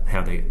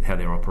how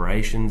their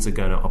operations are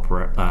going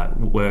to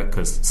work,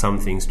 because some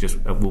things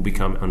just will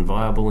become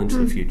unviable into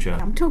the future.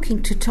 I'm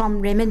talking to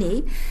Tom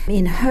Remini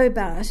in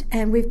Hobart,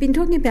 and we've been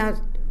talking about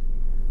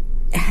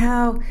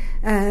how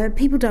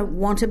people don't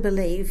want to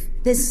believe.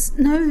 There's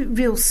no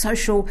real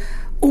social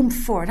oomph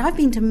for it. I've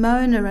been to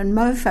Mona and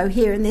Mofo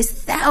here, and there's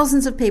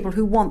thousands of people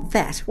who want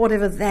that,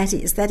 whatever that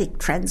is, that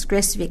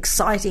transgressive,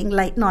 exciting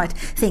late night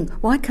thing.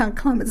 Why can't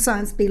climate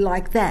science be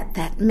like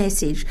that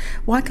message?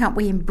 Why can't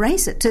we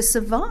embrace it to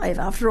survive?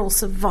 After all,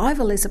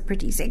 survival is a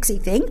pretty sexy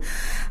thing.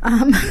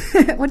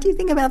 What do you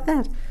think about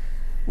that?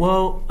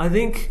 Well, I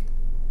think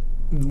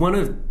one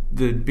of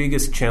the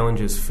biggest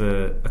challenges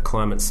for a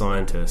climate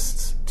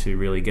scientist to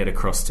really get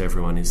across to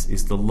everyone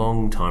is the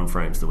long time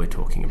frames that we're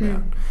talking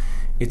about.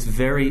 It's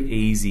very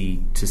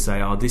easy to say,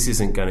 oh, this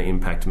isn't going to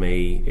impact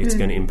me, it's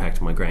going to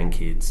impact my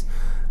grandkids.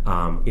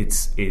 I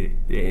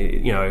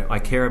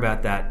care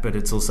about that, but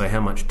it's also how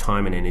much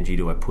time and energy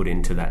do I put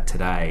into that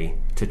today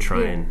to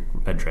try and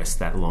address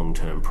that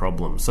long-term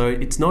problem. So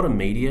it's not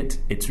immediate.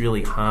 It's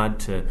really hard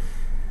to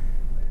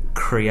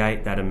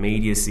create that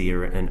immediacy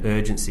and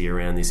urgency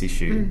around this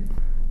issue.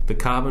 The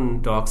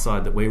carbon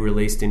dioxide that we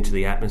released into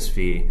the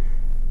atmosphere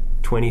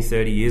 20,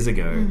 30 years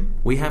ago,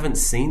 we haven't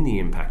seen the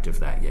impact of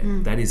that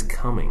yet. That is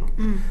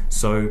coming.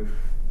 So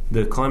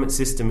the climate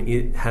system,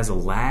 it has a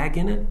lag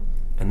in it,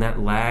 and that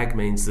lag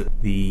means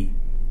that the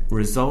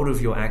result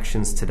of your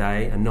actions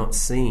today are not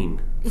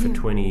seen for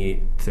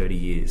 20, 30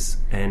 years.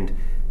 And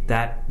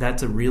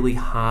that's a really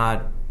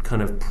hard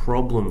kind of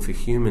problem for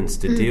humans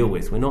to deal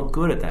with. We're not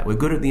good at that. We're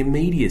good at the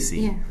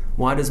immediacy.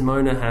 Why does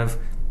Mona have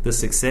the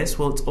success?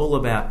 Well, it's all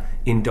about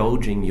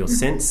indulging your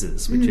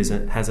senses, which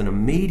has an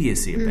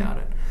immediacy about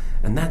it.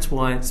 And that's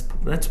why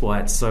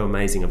it's so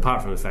amazing,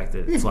 apart from the fact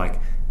that it's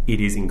like it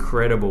is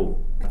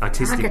incredible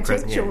artistic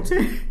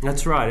presentation.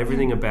 That's right.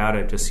 Everything about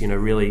it just,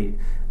 really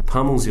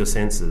pummels your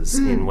senses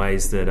in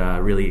ways that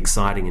are really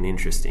exciting and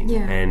interesting.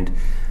 And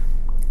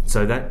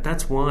so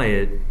that's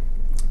why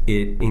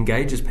it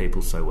engages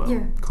people so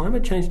well.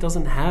 Climate change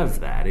doesn't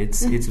have that.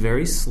 It's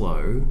very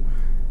slow.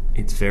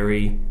 It's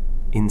very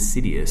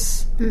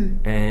insidious,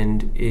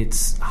 and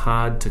it's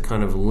hard to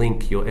kind of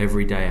link your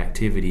everyday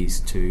activities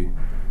to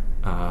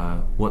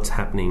what's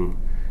happening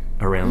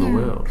around the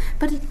world.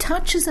 But it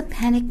touches a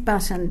panic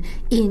button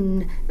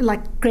in,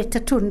 like Greta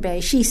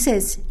Thunberg. She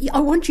says, I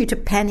want you to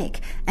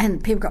panic.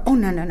 And people go, oh,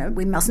 no,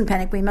 we mustn't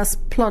panic, we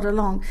must plod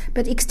along.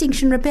 But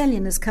Extinction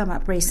Rebellion has come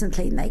up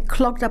recently, and they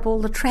clogged up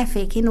all the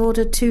traffic in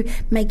order to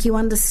make you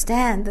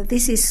understand that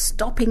this is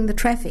stopping the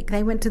traffic.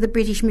 They went to the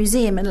British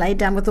Museum and laid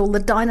down with all the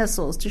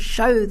dinosaurs to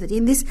show that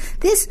in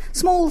this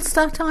small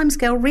time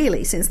scale,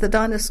 really, since the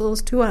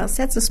dinosaurs to us,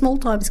 that's a small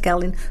time scale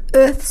in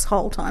Earth's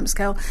whole time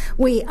scale,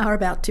 we are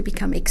about to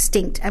become extinct,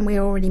 and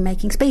we're already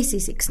making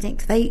species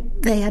extinct. They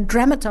are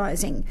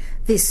dramatising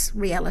this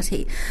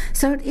reality.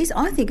 So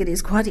I think it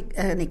is quite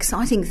an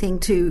exciting thing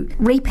to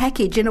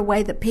repackage in a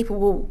way that people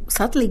will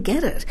subtly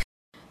get it.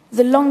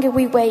 The longer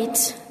we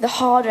wait, the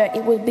harder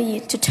it will be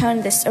to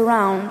turn this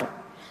around.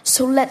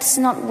 So let's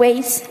not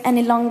wait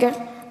any longer.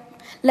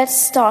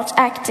 Let's start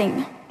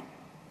acting.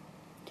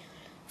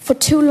 For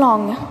too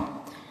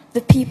long,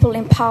 the people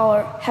in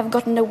power have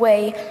gotten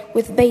away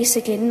with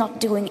basically not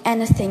doing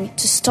anything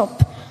to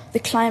stop the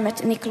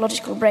climate and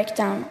ecological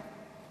breakdown.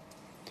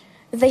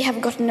 They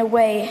have gotten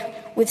away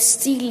with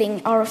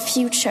stealing our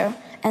future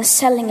and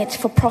selling it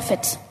for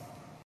profit.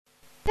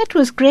 That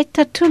was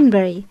Greta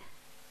Thunberg.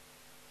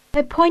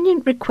 A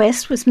poignant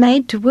request was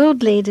made to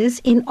world leaders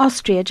in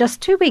Austria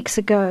just 2 weeks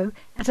ago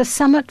at a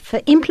summit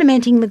for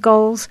implementing the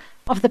goals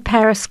of the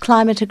Paris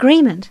Climate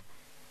Agreement.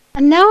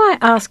 And now I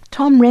ask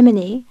Tom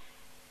Remini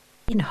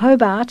in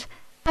Hobart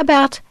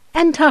about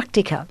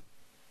Antarctica.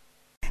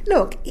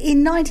 Look,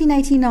 in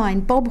 1989,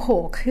 Bob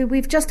Hawke, who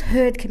we've just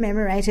heard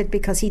commemorated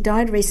because he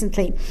died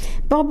recently,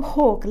 Bob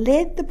Hawke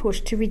led the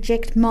push to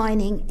reject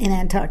mining in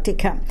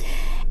Antarctica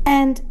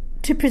and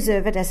to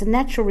preserve it as a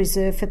natural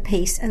reserve for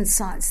peace and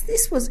science.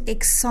 This was an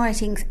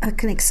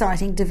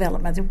exciting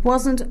development. It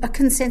wasn't a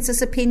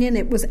consensus opinion.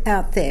 It was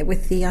out there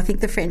with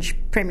the French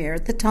premier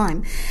at the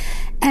time.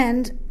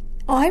 And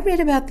I read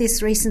about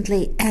this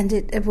recently, and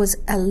it was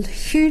a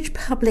huge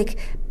public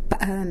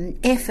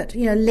effort,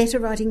 letter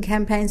writing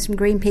campaigns from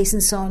Greenpeace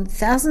and so on,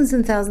 thousands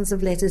and thousands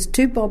of letters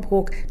to Bob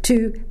Hawke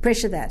to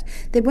pressure that.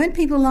 There weren't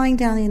people lying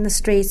down in the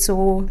streets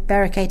or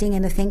barricading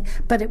anything,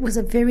 but it was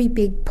a very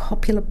big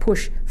popular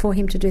push for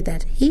him to do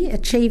that. He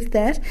achieved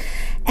that,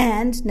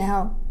 and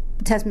now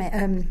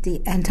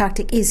the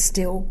Antarctic is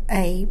still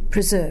a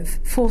preserve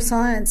for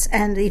science,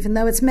 and even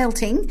though it's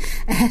melting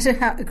at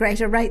a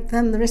greater rate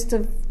than the rest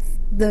of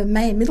the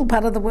middle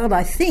part of the world,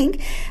 I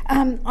think,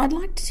 I'd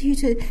like you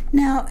to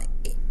now...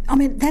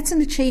 that's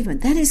an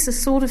achievement. That is the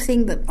sort of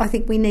thing that I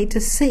think we need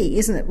to see,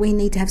 isn't it? We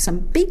need to have some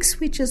big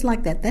switches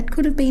like that. That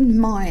could have been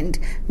mined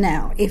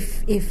now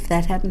if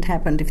that hadn't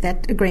happened, if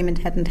that agreement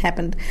hadn't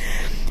happened.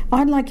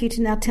 I'd like you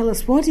to now tell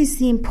us what is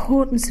the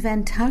importance of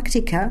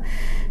Antarctica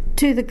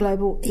to the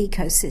global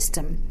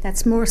ecosystem.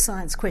 That's more a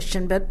science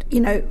question, but,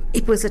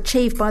 it was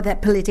achieved by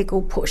that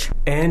political push.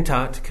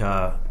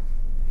 Antarctica,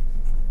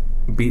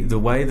 the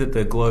way that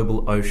the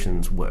global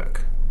oceans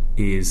work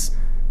is...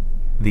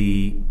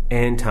 the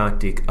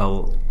Antarctic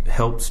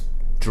helps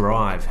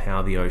drive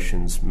how the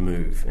oceans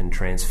move and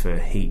transfer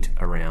heat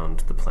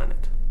around the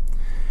planet.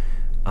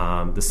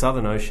 The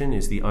Southern Ocean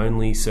is the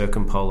only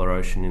circumpolar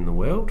ocean in the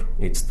world.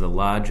 It's the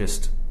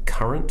largest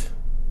current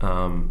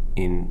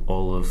in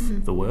all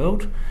of the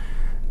world,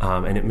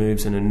 and it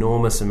moves an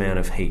enormous amount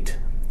of heat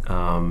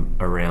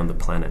around the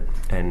planet,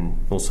 and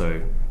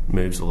also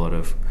moves a lot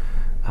of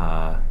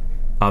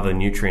other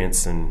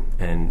nutrients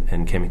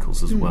and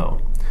chemicals as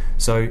well.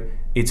 So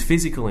its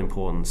physical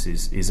importance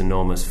is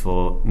enormous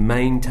for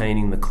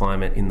maintaining the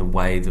climate in the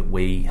way that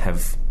we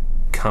have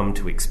come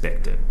to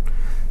expect it.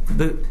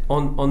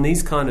 On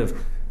these kind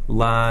of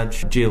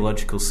large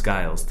geological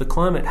scales, the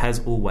climate has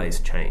always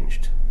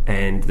changed,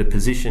 and the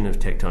position of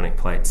tectonic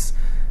plates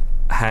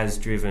has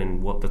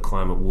driven what the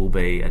climate will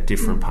be at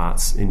different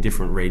parts in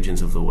different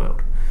regions of the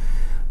world,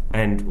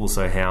 and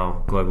also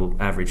how global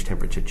average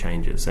temperature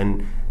changes.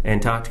 And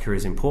Antarctica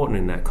is important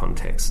in that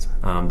context.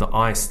 The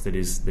ice that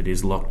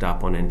is locked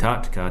up on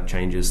Antarctica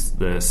changes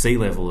the sea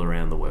level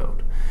around the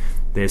world.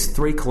 There's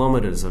 3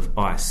 kilometres of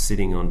ice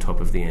sitting on top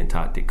of the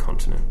Antarctic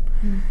continent.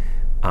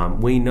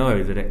 We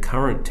know that at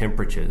current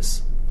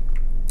temperatures,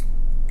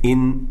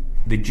 in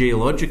the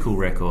geological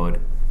record,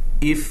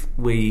 if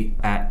we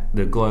at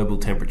the global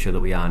temperature that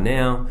we are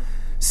now,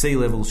 sea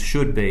levels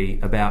should be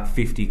about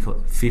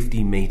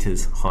 50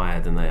 metres higher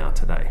than they are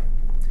today.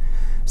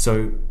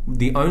 So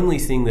the only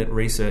thing that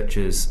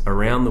researchers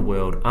around the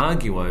world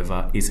argue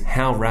over is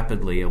how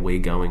rapidly are we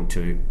going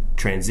to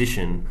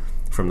transition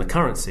from the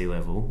current sea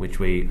level, which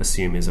we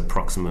assume is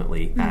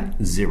approximately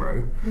at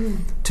 0,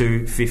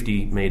 to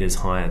 50 metres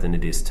higher than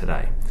it is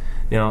today.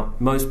 Now,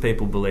 most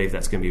people believe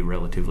that's going to be a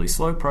relatively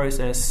slow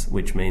process,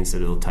 which means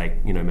that it'll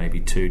take, maybe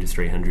 200 to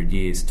 300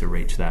 years to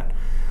reach that.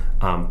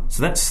 So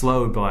that's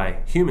slow by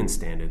human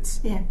standards,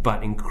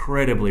 but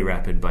incredibly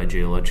rapid by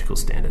geological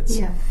standards.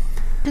 Yeah.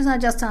 Can I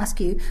just ask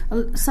you,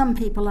 some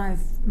people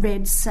I've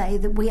read say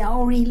that we are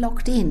already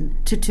locked in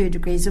to 2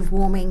 degrees of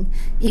warming,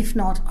 if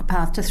not a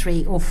path to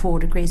 3 or 4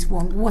 degrees of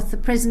warming. With the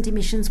present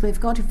emissions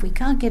we've got, if we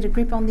can't get a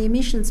grip on the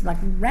emissions, like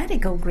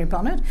radical grip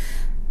on it,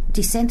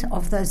 descent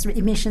of those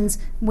emissions,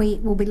 we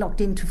will be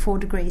locked into 4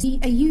 degrees.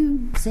 Are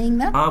you seeing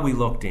that? Are we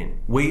locked in?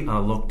 We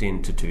are locked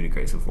into 2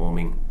 degrees of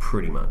warming,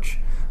 pretty much.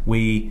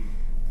 We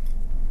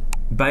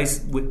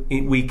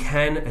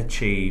can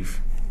achieve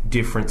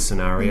different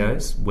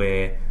scenarios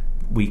where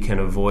we can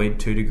avoid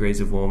 2 degrees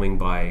of warming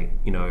by,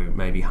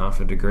 maybe half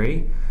a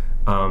degree.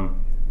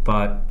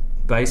 But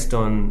based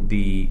on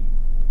the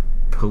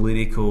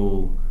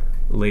political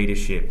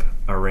leadership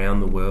around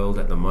the world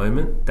at the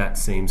moment, that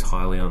seems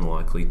highly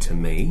unlikely to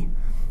me.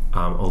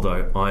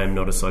 Although I am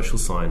not a social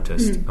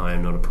scientist, I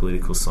am not a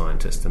political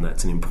scientist, and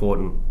that's an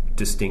important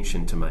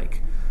distinction to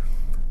make.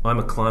 I'm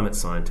a climate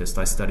scientist.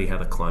 I study how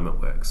the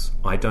climate works.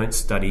 I don't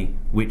study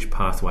which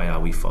pathway are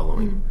we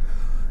following.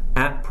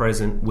 At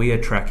present, we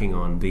are tracking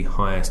on the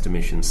highest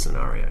emissions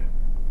scenario.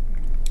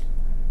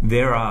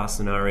 There are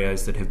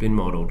scenarios that have been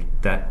modelled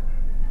that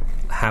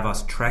have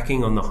us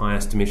tracking on the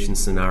highest emissions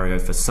scenario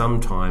for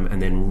some time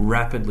and then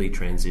rapidly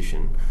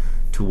transition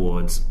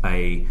towards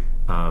a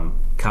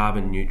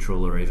carbon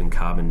neutral or even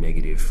carbon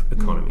negative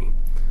economy.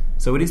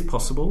 So it is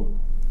possible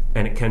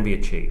and it can be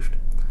achieved.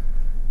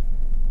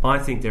 I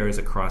think there is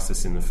a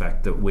crisis in the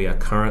fact that we are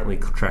currently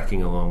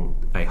tracking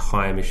along a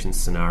high emissions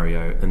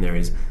scenario, and there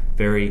is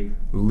very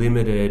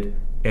limited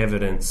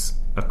evidence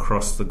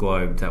across the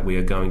globe that we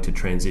are going to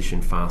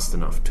transition fast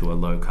enough to a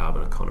low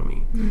carbon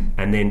economy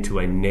and then to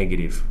a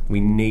negative. We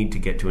need to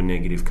get to a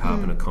negative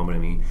carbon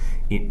economy.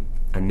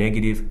 A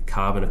negative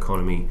carbon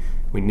economy,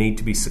 we need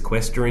to be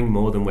sequestering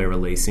more than we're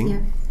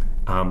releasing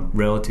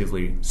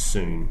relatively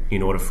soon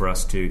in order for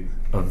us to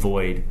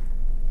avoid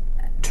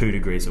 2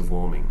 degrees of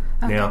warming.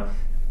 Okay. Now,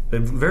 a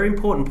very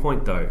important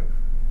point though,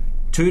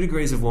 2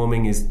 degrees of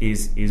warming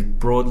is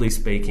broadly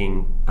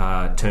speaking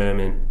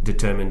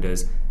determined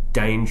as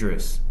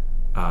dangerous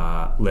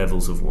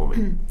levels of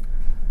warming.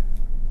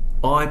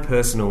 I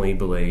personally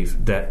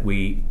believe that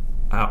we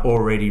are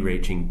already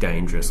reaching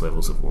dangerous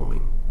levels of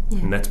warming.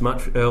 And that's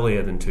much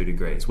earlier than 2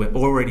 degrees. We're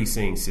already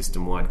seeing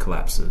system-wide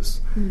collapses.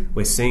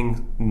 We're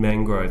seeing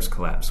mangroves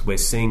collapse. We're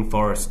seeing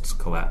forests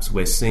collapse.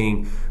 We're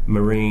seeing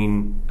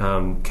marine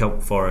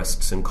kelp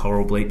forests and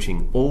coral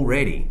bleaching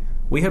already.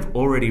 We have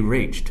already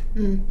reached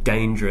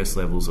dangerous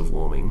levels of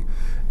warming,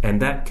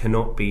 and that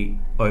cannot be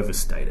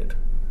overstated.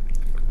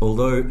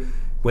 Although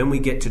when we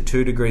get to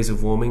 2 degrees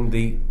of warming,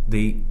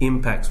 the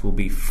impacts will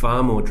be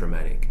far more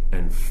dramatic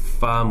and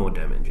far more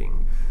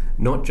damaging,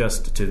 not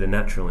just to the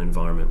natural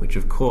environment, which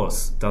of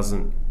course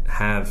doesn't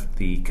have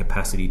the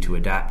capacity to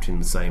adapt in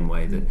the same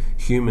way that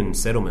human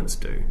settlements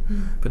do.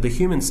 But the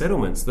human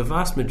settlements, the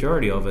vast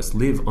majority of us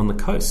live on the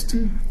coast.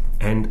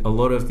 And a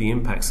lot of the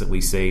impacts that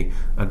we see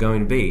are going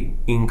to be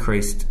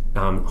increased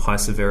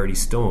high-severity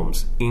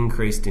storms,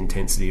 increased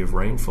intensity of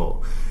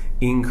rainfall,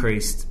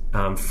 increased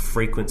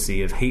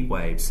frequency of heat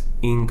waves,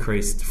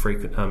 increased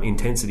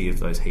intensity of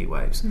those heat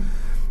waves.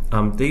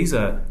 These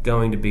are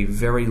going to be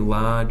very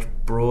large,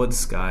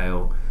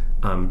 broad-scale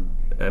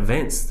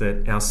events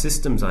that our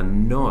systems are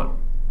not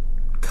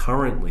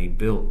currently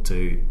built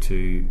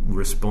to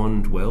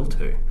respond well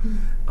to.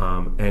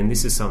 And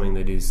this is something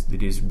that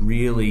is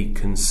really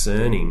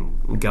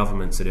concerning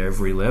governments at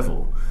every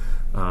level,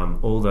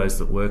 all those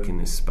that work in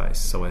this space.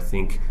 So I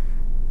think,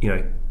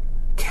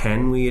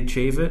 can we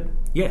achieve it?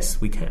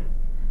 Yes, we can.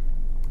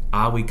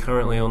 Are we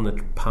currently on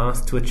the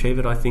path to achieve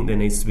it? I think there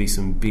needs to be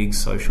some big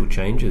social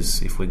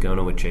changes if we're going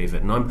to achieve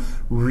it. And I'm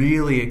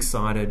really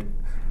excited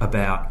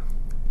about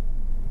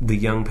the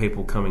young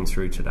people coming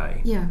through today.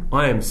 Yeah.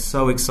 I am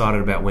so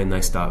excited about when they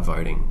start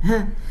voting.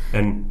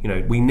 And,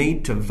 we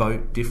need to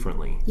vote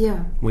differently.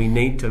 Yeah. We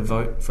need to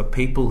vote for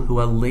people who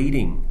are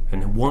leading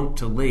and want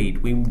to lead.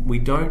 We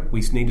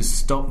need to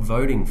stop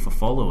voting for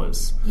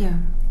followers. Yeah.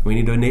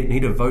 We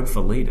need to vote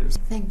for leaders.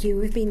 Thank you.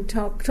 We've been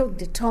talking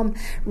to Tom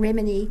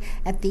Remini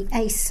at the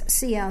ACE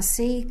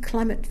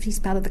CRC He's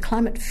part of the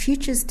Climate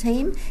Futures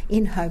team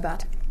in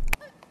Hobart.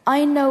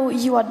 I know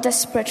you are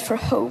desperate for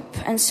hope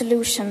and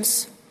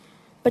solutions,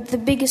 but the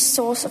biggest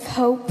source of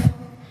hope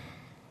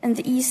and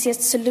the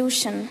easiest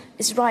solution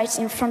is right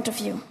in front of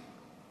you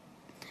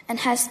and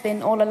has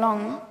been all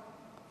along.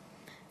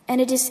 And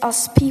it is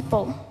us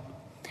people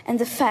and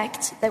the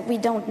fact that we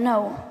don't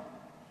know.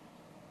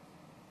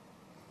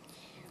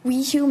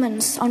 We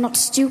humans are not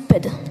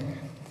stupid.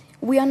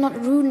 We are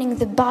not ruining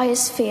the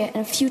biosphere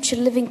and future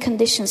living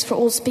conditions for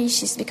all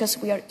species because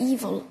we are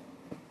evil.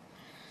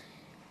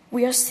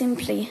 We are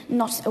simply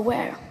not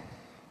aware.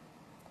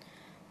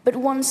 But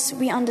once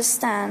we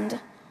understand,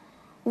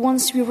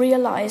 once we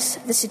realize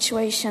the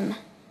situation,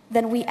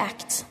 then we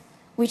act,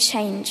 we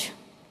change.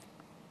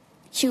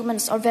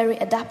 Humans are very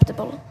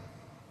adaptable.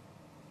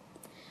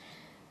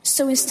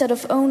 So instead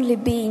of only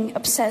being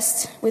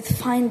obsessed with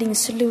finding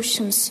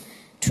solutions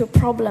to a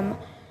problem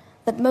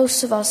that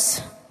most of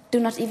us do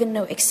not even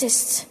know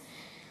exists,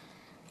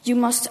 you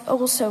must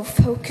also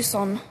focus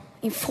on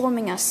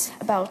informing us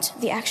about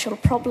the actual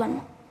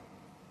problem.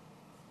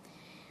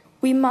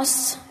 We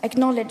must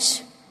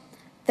acknowledge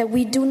that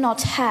we do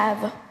not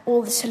have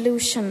all the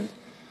solution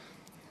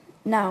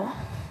now.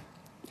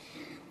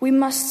 We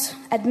must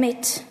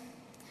admit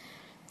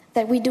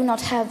that we do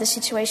not have the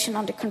situation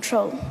under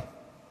control.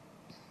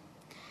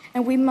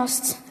 And we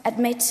must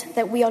admit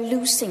that we are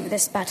losing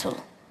this battle.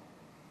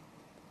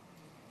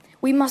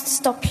 We must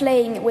stop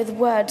playing with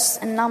words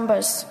and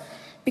numbers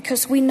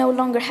because we no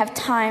longer have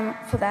time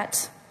for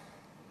that.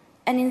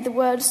 And in the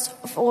words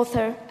of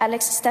author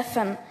Alex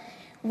Steffen,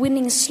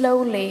 winning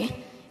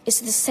slowly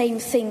is the same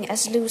thing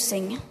as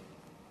losing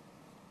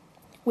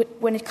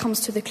when it comes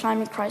to the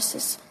climate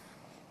crisis.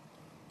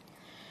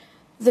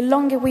 The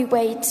longer we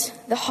wait,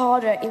 the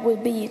harder it will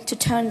be to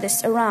turn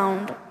this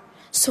around.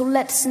 So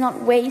let's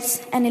not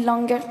wait any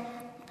longer.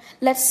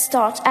 Let's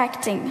start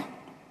acting.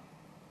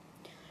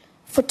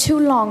 For too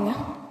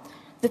long,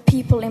 the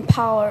people in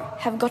power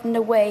have gotten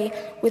away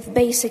with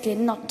basically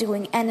not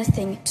doing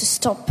anything to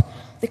stop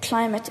the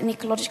climate and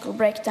ecological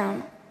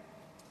breakdown.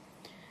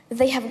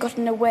 They have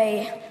gotten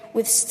away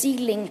with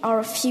stealing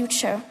our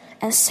future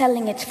and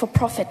selling it for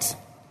profit.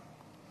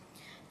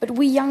 But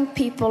we young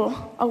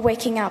people are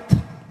waking up.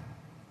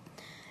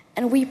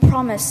 And we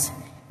promise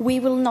we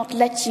will not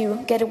let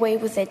you get away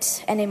with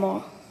it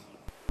anymore.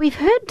 We've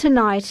heard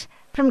tonight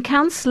from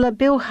Councillor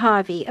Bill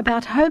Harvey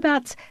about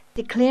Hobart's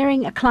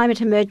declaring a climate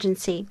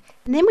emergency.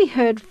 And then we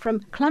heard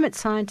from climate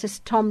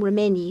scientist Tom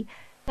Remini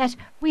that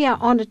we are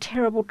on a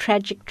terrible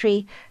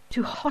trajectory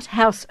to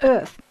hothouse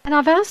Earth. And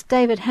I've asked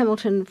David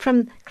Hamilton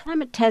from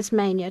Climate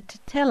Tasmania to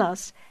tell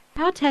us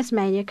how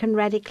Tasmania can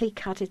radically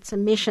cut its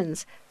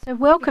emissions. So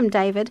welcome,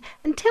 David,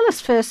 and tell us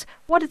first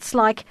what it's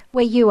like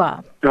where you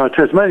are.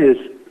 Tasmania is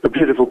a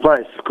beautiful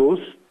place, of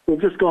course.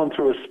 We've just gone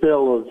through a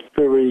spell of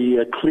very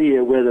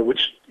clear weather,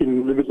 which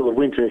in the middle of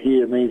winter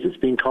here means it's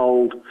been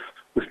cold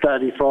with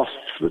daily frosts,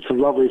 with some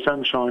lovely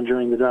sunshine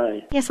during the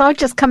day. Yes, I've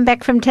just come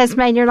back from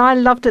Tasmania and I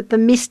loved it, the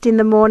mist in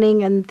the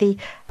morning and the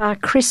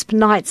crisp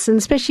nights, and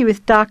especially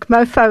with Dark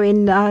Mofo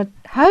in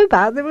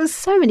Hobart. There was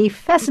so many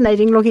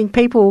fascinating-looking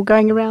people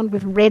going around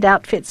with red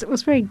outfits. It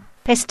was very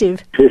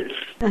festive.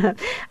 Yes.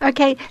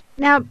 Okay,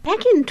 now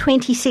back in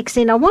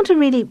 2016, I want to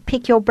really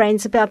pick your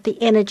brains about the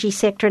energy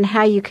sector and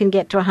how you can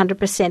get to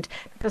 100%,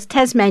 because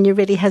Tasmania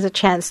really has a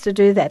chance to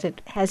do that.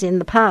 It has in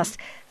the past.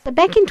 So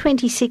back in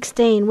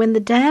 2016, when the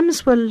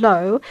dams were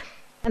low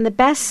and the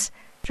Bass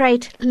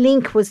Strait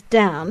link was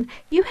down,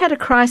 you had a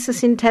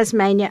crisis in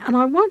Tasmania,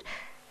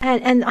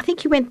 and I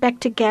think you went back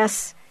to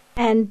gas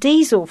and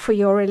diesel for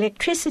your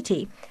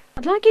electricity.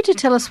 I'd like you to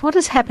tell us what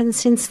has happened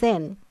since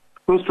then.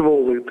 First of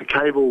all, the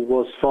cable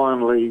was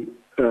finally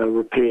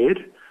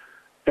repaired,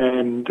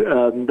 and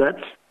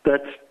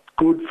that's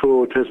good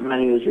for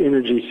Tasmania's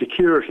energy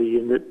security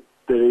in that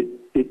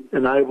it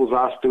enables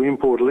us to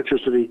import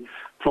electricity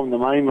from the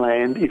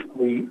mainland if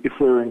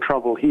we're in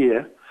trouble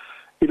here.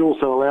 It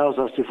also allows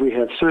us, if we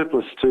have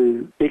surplus,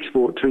 to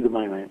export to the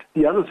mainland.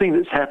 The other thing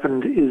that's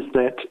happened is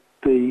that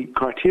the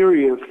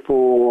criteria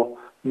for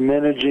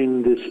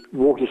managing this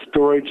water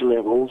storage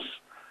levels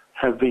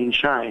have been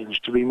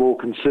changed to be more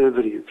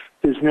conservative.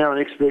 There's now an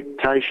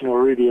expectation,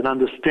 or really an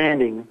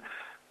understanding,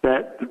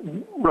 that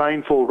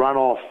rainfall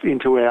runoff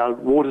into our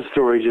water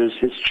storages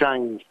has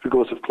changed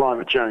because of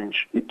climate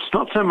change. It's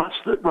not so much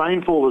that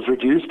rainfall has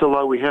reduced,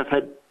 although we have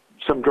had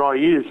some dry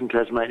years in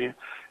Tasmania.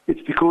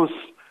 It's because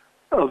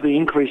of the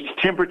increased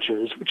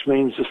temperatures, which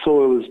means the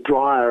soil is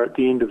drier at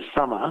the end of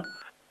summer,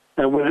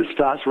 and when it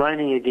starts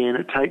raining again,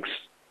 it takes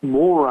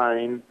more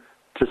rain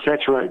to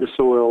saturate the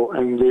soil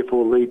and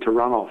therefore lead to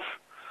runoff.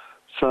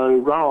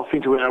 So runoff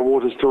into our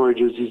water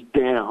storages is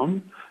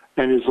down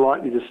and is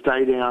likely to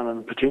stay down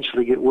and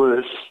potentially get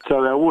worse.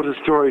 So our water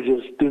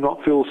storages do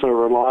not fill so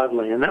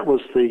reliably, and that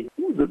was the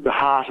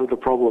heart of the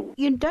problem.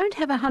 You don't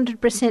have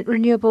 100%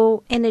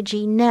 renewable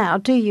energy now,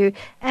 do you?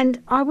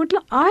 And I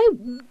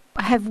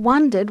have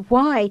wondered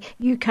why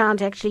you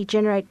can't actually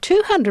generate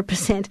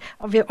 200%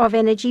 of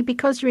energy,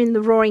 because you're in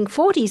the Roaring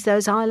Forties,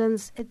 those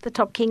islands at the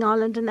top, King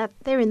Island, and that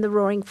they're in the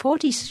Roaring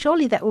Forties.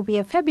 Surely that will be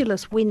a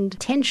fabulous wind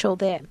potential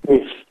there.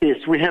 Yes,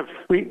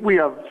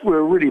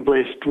 we're really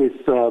blessed with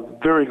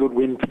very good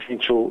wind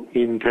potential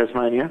in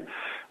Tasmania,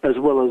 as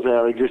well as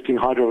our existing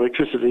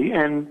hydroelectricity,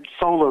 and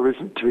solar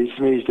isn't to be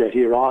sneezed at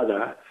here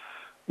either.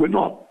 We're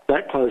not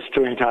that close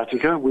to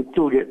Antarctica. We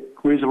still get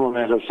reasonable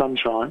amount of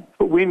sunshine.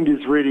 But wind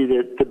is really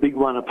the big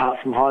one apart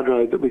from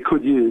hydro that we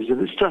could use.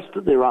 And it's just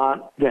that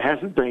there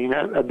hasn't been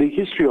a big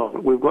history of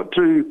it. We've got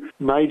two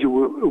major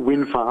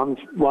wind farms,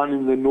 one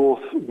in the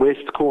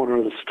northwest corner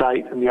of the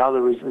state and the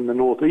other is in the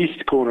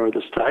northeast corner of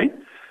the state.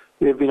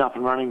 They've been up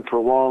and running for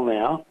a while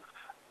now.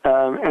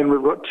 And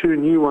we've got two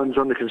new ones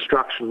under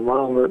construction, one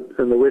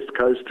on the west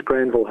coast to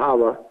Granville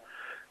Harbour,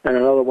 and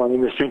another one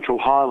in the Central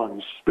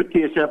Highlands. But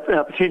yes,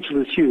 our potential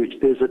is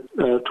huge. There's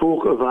a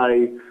talk of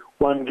a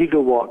 1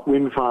 gigawatt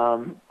wind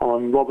farm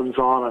on Robbins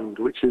Island,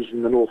 which is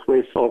in the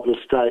northwest of the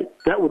state.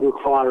 That would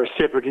require a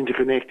separate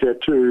interconnector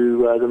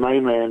to the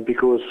mainland,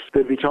 because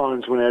there'd be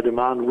times when our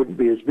demand wouldn't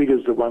be as big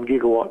as the 1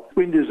 gigawatt.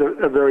 Wind is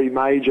a very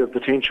major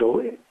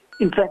potential.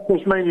 In fact,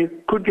 Tasmania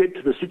could get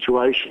to the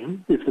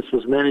situation, if this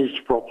was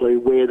managed properly,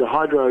 where the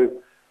hydro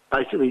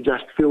basically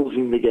just fills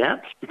in the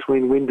gaps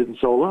between wind and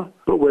solar,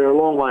 but we're a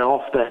long way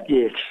off that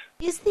yet.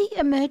 Is the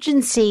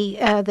emergency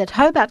that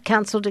Hobart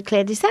Council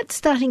declared, is that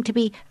starting to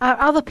be, are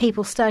other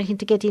people starting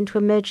to get into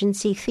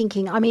emergency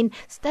thinking? I mean,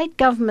 state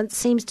government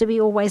seems to be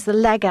always the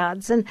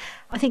laggards, and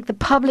I think the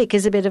public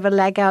is a bit of a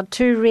laggard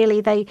too, really.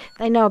 They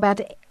know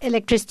about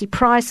electricity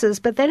prices,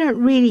 but they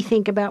don't really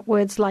think about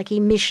words like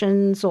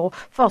emissions or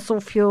fossil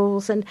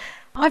fuels. And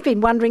I've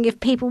been wondering if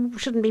people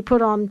shouldn't be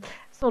put on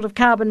sort of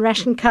carbon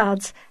ration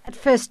cards at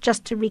first,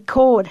 just to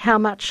record how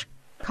much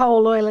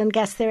coal, oil and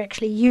gas they're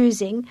actually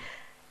using.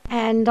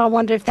 And I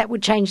wonder if that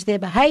would change their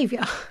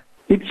behaviour.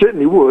 It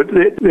certainly would.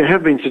 There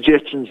have been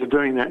suggestions of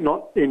doing that,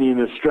 not any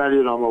in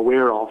Australia that I'm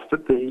aware of,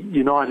 but the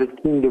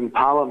United Kingdom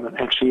Parliament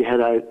actually had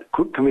a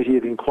committee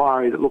of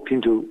inquiry that looked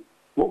into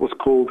what was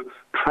called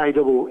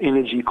tradable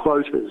energy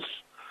quotas,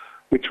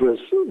 which was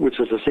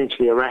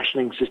essentially a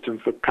rationing system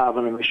for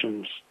carbon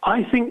emissions.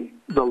 I think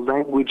the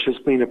language has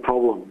been a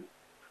problem.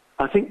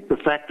 I think the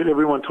fact that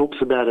everyone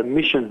talks about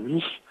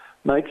emissions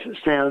makes it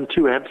sound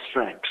too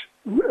abstract.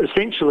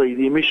 Essentially,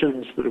 the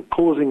emissions that are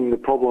causing the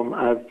problem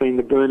have been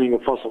the burning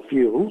of fossil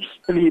fuels,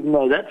 and even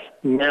though that's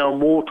now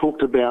more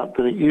talked about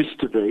than it used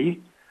to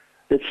be,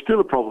 it's still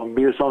a problem,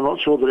 because I'm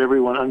not sure that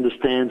everyone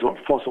understands what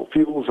fossil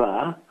fuels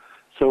are.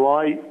 So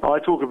I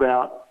talk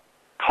about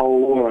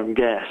coal, oil and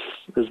gas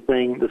as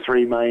being the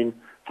three main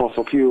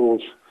fossil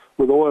fuels,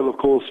 with oil, of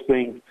course,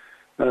 being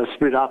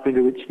split up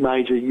into its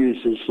major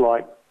uses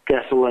like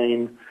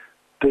gasoline,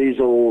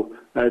 diesel,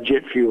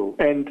 jet fuel.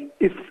 And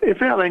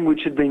if our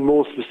language had been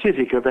more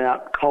specific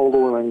about coal,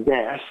 oil and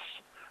gas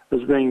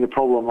as being the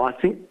problem, I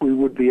think we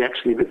would be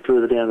actually a bit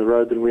further down the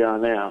road than we are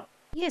now.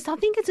 Yes, I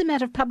think it's a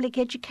matter of public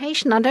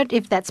education. I don't know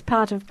if that's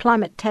part of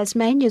Climate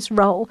Tasmania's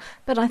role,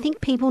 but I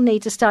think people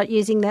need to start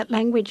using that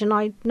language. And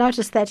I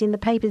noticed that in the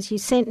papers you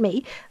sent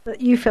me,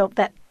 that you felt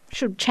that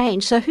should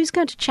change. So who's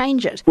going to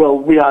change it? Well,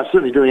 we are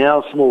certainly doing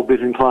our small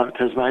bit in Climate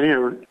Tasmania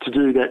to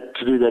do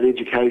that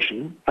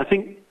education. I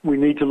think we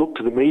need to look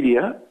to the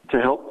media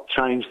to help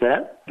change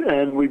that,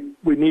 and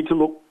we need to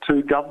look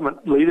to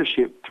government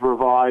leadership to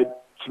provide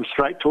some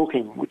straight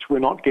talking, which we're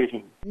not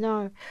getting.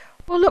 No.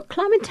 Well, look,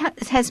 Climate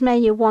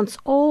Tasmania wants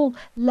all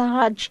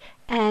large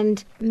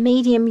and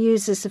medium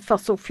users of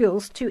fossil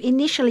fuels to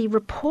initially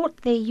report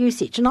their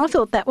usage, and I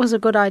thought that was a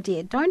good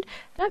idea. Don't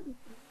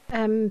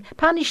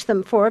punish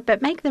them for it,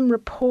 but make them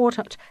report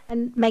it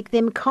and make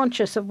them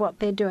conscious of what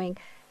they're doing.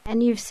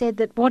 And you've said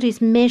that what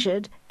is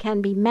measured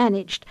can be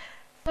managed.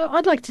 So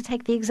I'd like to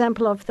take the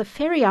example of the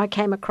ferry I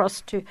came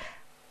across to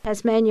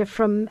Tasmania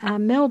from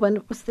Melbourne.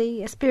 It was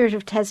the Spirit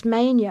of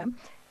Tasmania,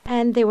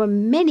 and there were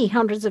many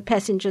hundreds of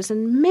passengers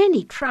and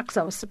many trucks.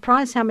 I was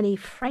surprised how many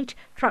freight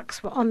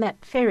trucks were on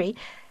that ferry.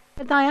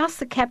 But I asked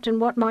the captain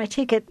what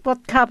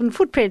carbon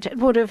footprint it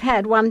would have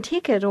had, one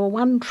ticket or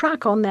one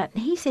truck on that.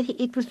 And he said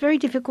it was very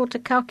difficult to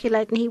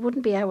calculate and he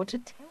wouldn't be able to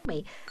tell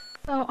me.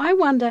 So I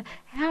wonder,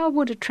 how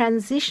would a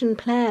transition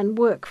plan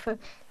work for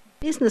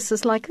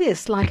businesses like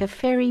this, like a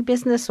ferry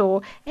business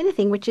or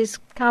anything which is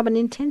carbon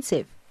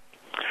intensive?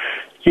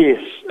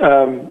 Yes.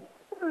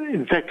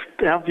 in fact,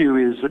 our view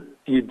is that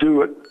you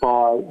do it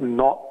by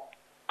not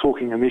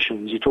talking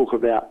emissions. You talk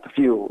about the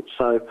fuel.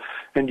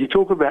 And you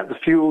talk about the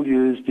fuel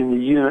used in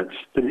the units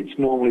that it's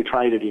normally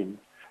traded in.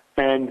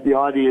 And the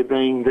idea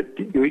being that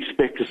you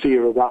expect to see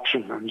a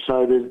reduction. And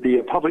so there'd be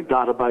a public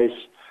database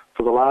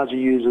for the larger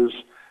users.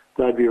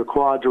 They'd be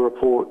required to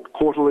report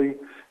quarterly,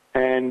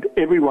 and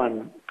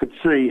everyone could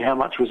see how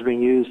much was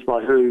being used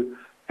by who,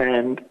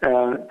 and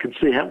could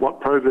see what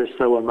progress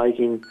they were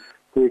making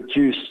to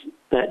reduce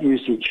that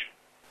usage.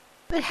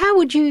 But how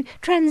would you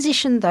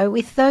transition, though,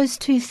 with those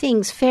two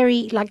things,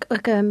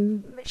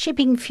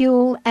 shipping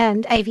fuel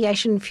and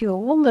aviation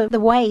fuel, all the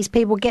ways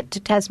people get to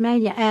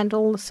Tasmania and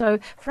also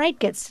freight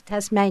gets to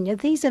Tasmania?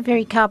 These are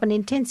very carbon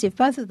intensive,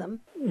 both of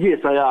them. Yes,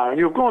 they are. And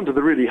you've gone to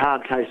the really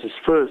hard cases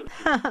first.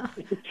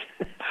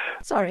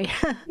 Sorry.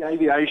 The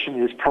aviation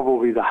is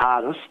probably the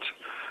hardest.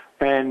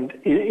 And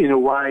in a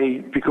way,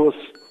 because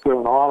we're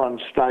an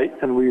island state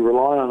and we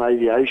rely on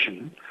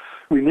aviation,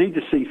 we need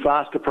to see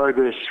faster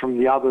progress from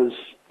the other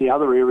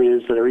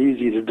areas that are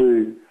easier to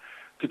do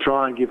to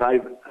try and give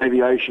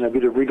aviation a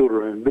bit of wriggle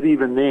room. But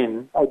even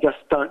then, I just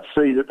don't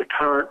see that the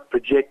current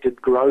projected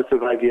growth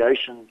of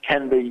aviation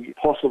can be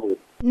possible.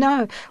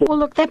 No. Well,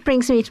 look, that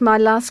brings me to my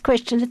last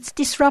question. It's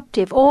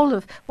disruptive. All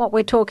of what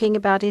we're talking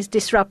about is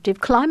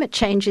disruptive. Climate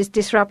change is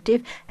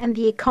disruptive, and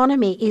the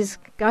economy is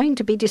going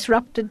to be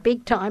disrupted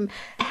big time.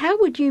 How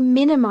would you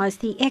minimise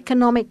the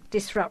economic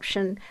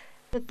disruption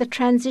that the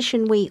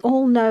transition we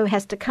all know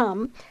has to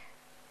come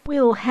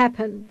will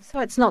happen, so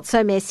it's not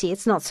so messy,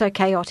 it's not so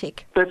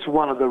chaotic? That's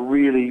one of the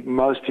really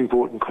most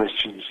important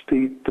questions.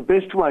 The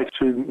best way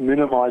to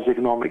minimise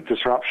economic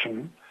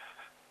disruption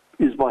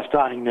is by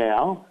starting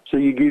now. So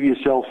you give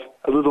yourself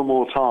a little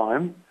more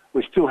time.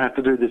 We still have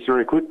to do this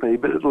very quickly,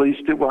 but at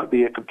least it won't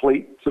be a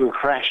complete sort of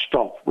crash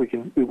stop.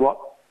 We've got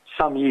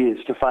some years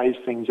to phase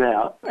things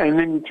out, and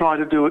then you try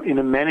to do it in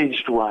a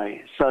managed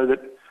way so that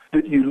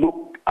you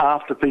look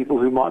after people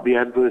who might be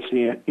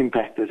adversely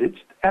impacted. It's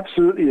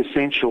absolutely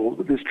essential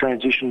that this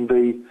transition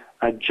be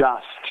a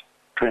just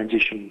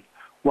transition,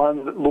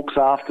 one that looks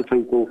after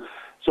people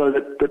so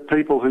that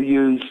people who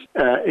use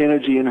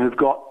energy and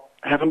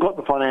haven't got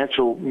the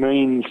financial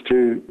means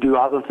to do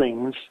other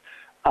things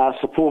are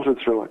supported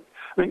through it.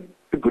 I mean,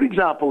 a good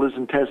example is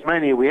in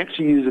Tasmania, we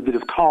actually use a bit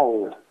of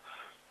coal.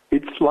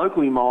 It's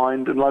locally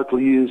mined and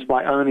locally used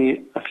by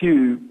only a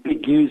few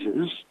big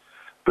users,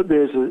 but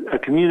there's a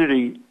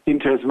community in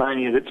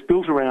Tasmania that's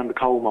built around the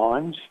coal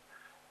mines,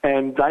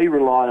 and they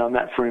rely on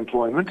that for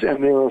employment,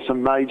 and there are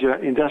some major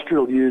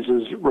industrial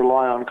users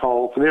rely on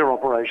coal for their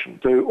operation.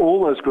 So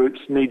all those groups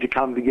need to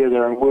come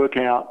together and work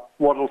out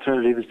what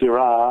alternatives there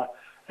are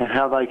and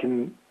how they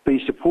can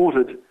be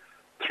supported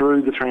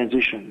through the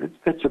transition.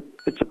 It's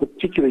a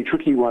particularly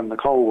tricky one, the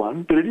coal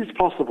one, but it is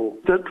possible.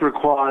 That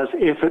requires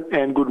effort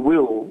and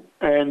goodwill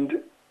and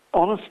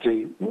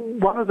honesty.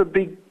 One of the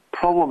big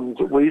problems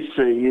that we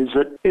see is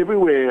that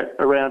everywhere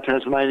around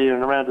Tasmania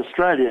and around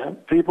Australia,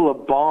 people are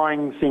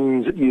buying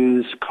things that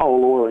use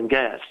coal, oil and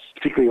gas,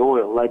 particularly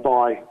oil. They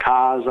buy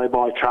cars, they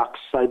buy trucks,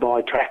 they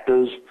buy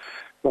tractors,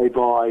 they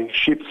buy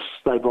ships,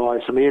 they buy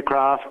some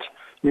aircraft,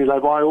 they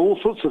buy all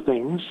sorts of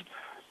things,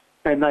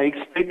 and they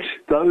expect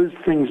those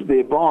things that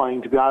they're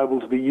buying to be able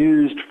to be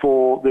used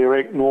for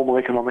their normal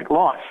economic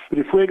life. But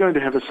if we're going to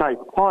have a safe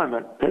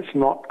climate, that's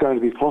not going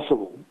to be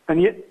possible.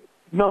 And yet,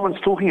 no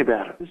one's talking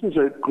about it. This is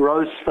a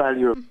gross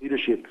failure of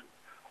leadership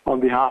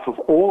on behalf of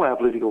all our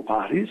political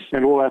parties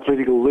and all our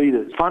political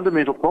leaders.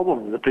 Fundamental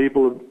problem that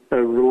people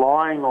are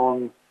relying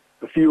on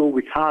a fuel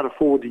we can't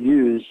afford to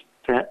use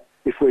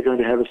if we're going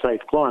to have a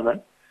safe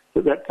climate.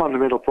 That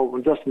fundamental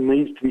problem just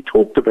needs to be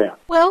talked about.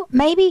 Well,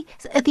 maybe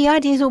the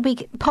ideas will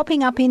be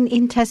popping up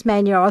in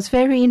Tasmania. I was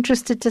very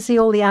interested to see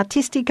all the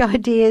artistic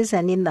ideas,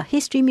 and in the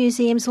history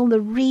museums, all the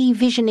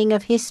revisioning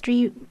of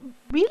history.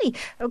 Really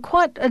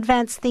quite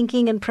advanced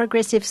thinking and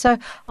progressive. So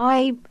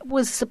I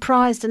was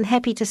surprised and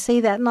happy to see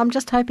that. And I'm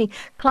just hoping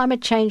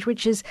climate change,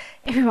 which is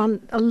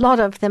a lot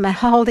of them are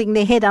holding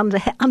their head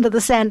under the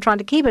sand, trying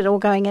to keep it all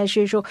going as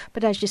usual.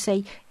 But as you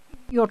say,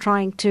 you're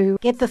trying to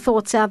get the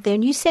thoughts out there.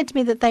 And you said to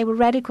me that they were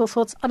radical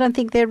thoughts. I don't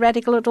think they're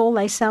radical at all.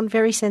 They sound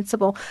very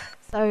sensible.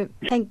 So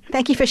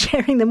thank you for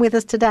sharing them with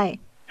us today.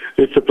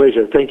 It's a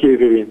pleasure. Thank you,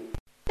 Vivian.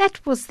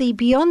 That was the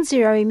Beyond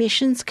Zero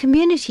Emissions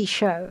Community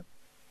Show.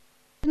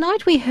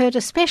 Tonight we heard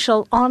a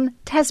special on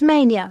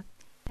Tasmania,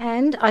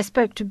 and I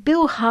spoke to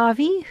Bill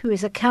Harvey, who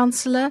is a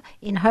councillor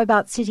in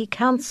Hobart City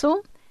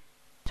Council,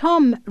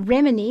 Tom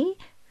Remini,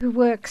 who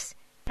works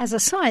as a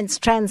science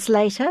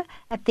translator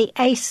at the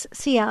ACE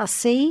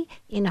CRC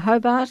in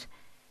Hobart,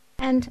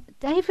 and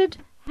David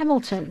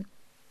Hamilton,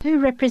 who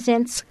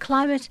represents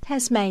Climate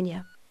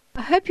Tasmania.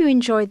 I hope you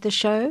enjoyed the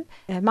show.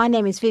 My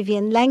name is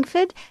Vivian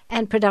Langford,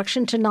 and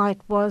production tonight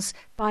was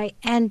by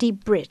Andy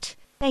Britt.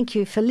 Thank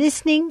you for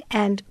listening,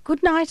 and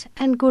good night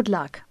and good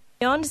luck.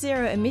 Beyond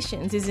Zero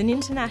Emissions is an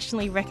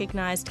internationally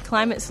recognised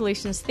climate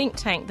solutions think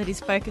tank that is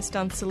focused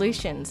on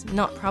solutions,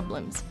 not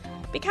problems.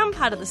 Become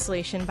part of the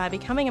solution by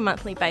becoming a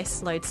monthly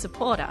baseload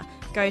supporter.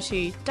 Go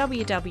to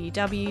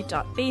www.bze.org.au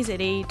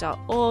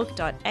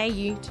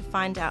to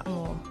find out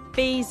more.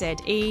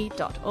 bze.org.au.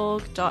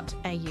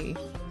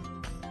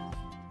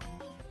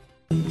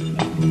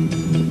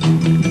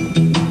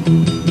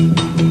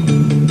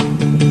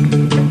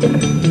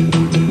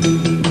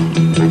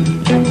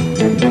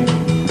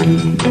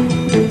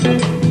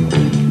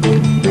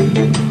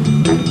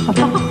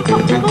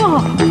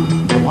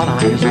 One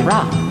eye is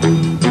brown.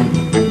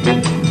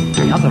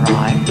 The other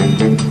eye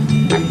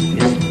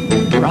is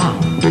brown.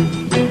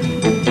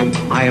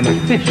 I am a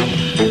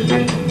fish.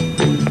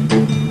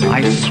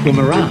 I swim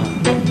around.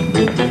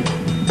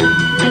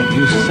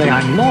 You say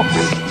I'm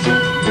lost.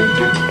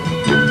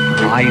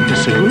 I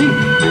disagree.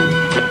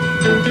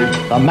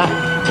 The map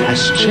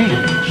has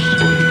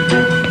changed.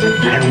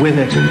 And with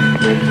it,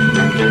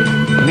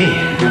 me.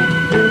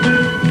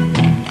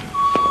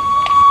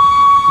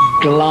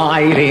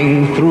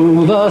 Gliding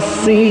through the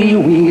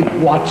seaweed,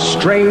 what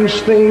strange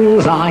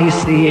things I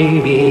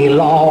see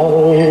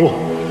below.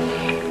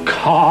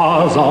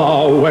 Cars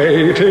are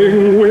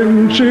waiting,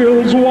 wind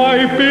chills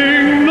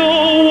wiping the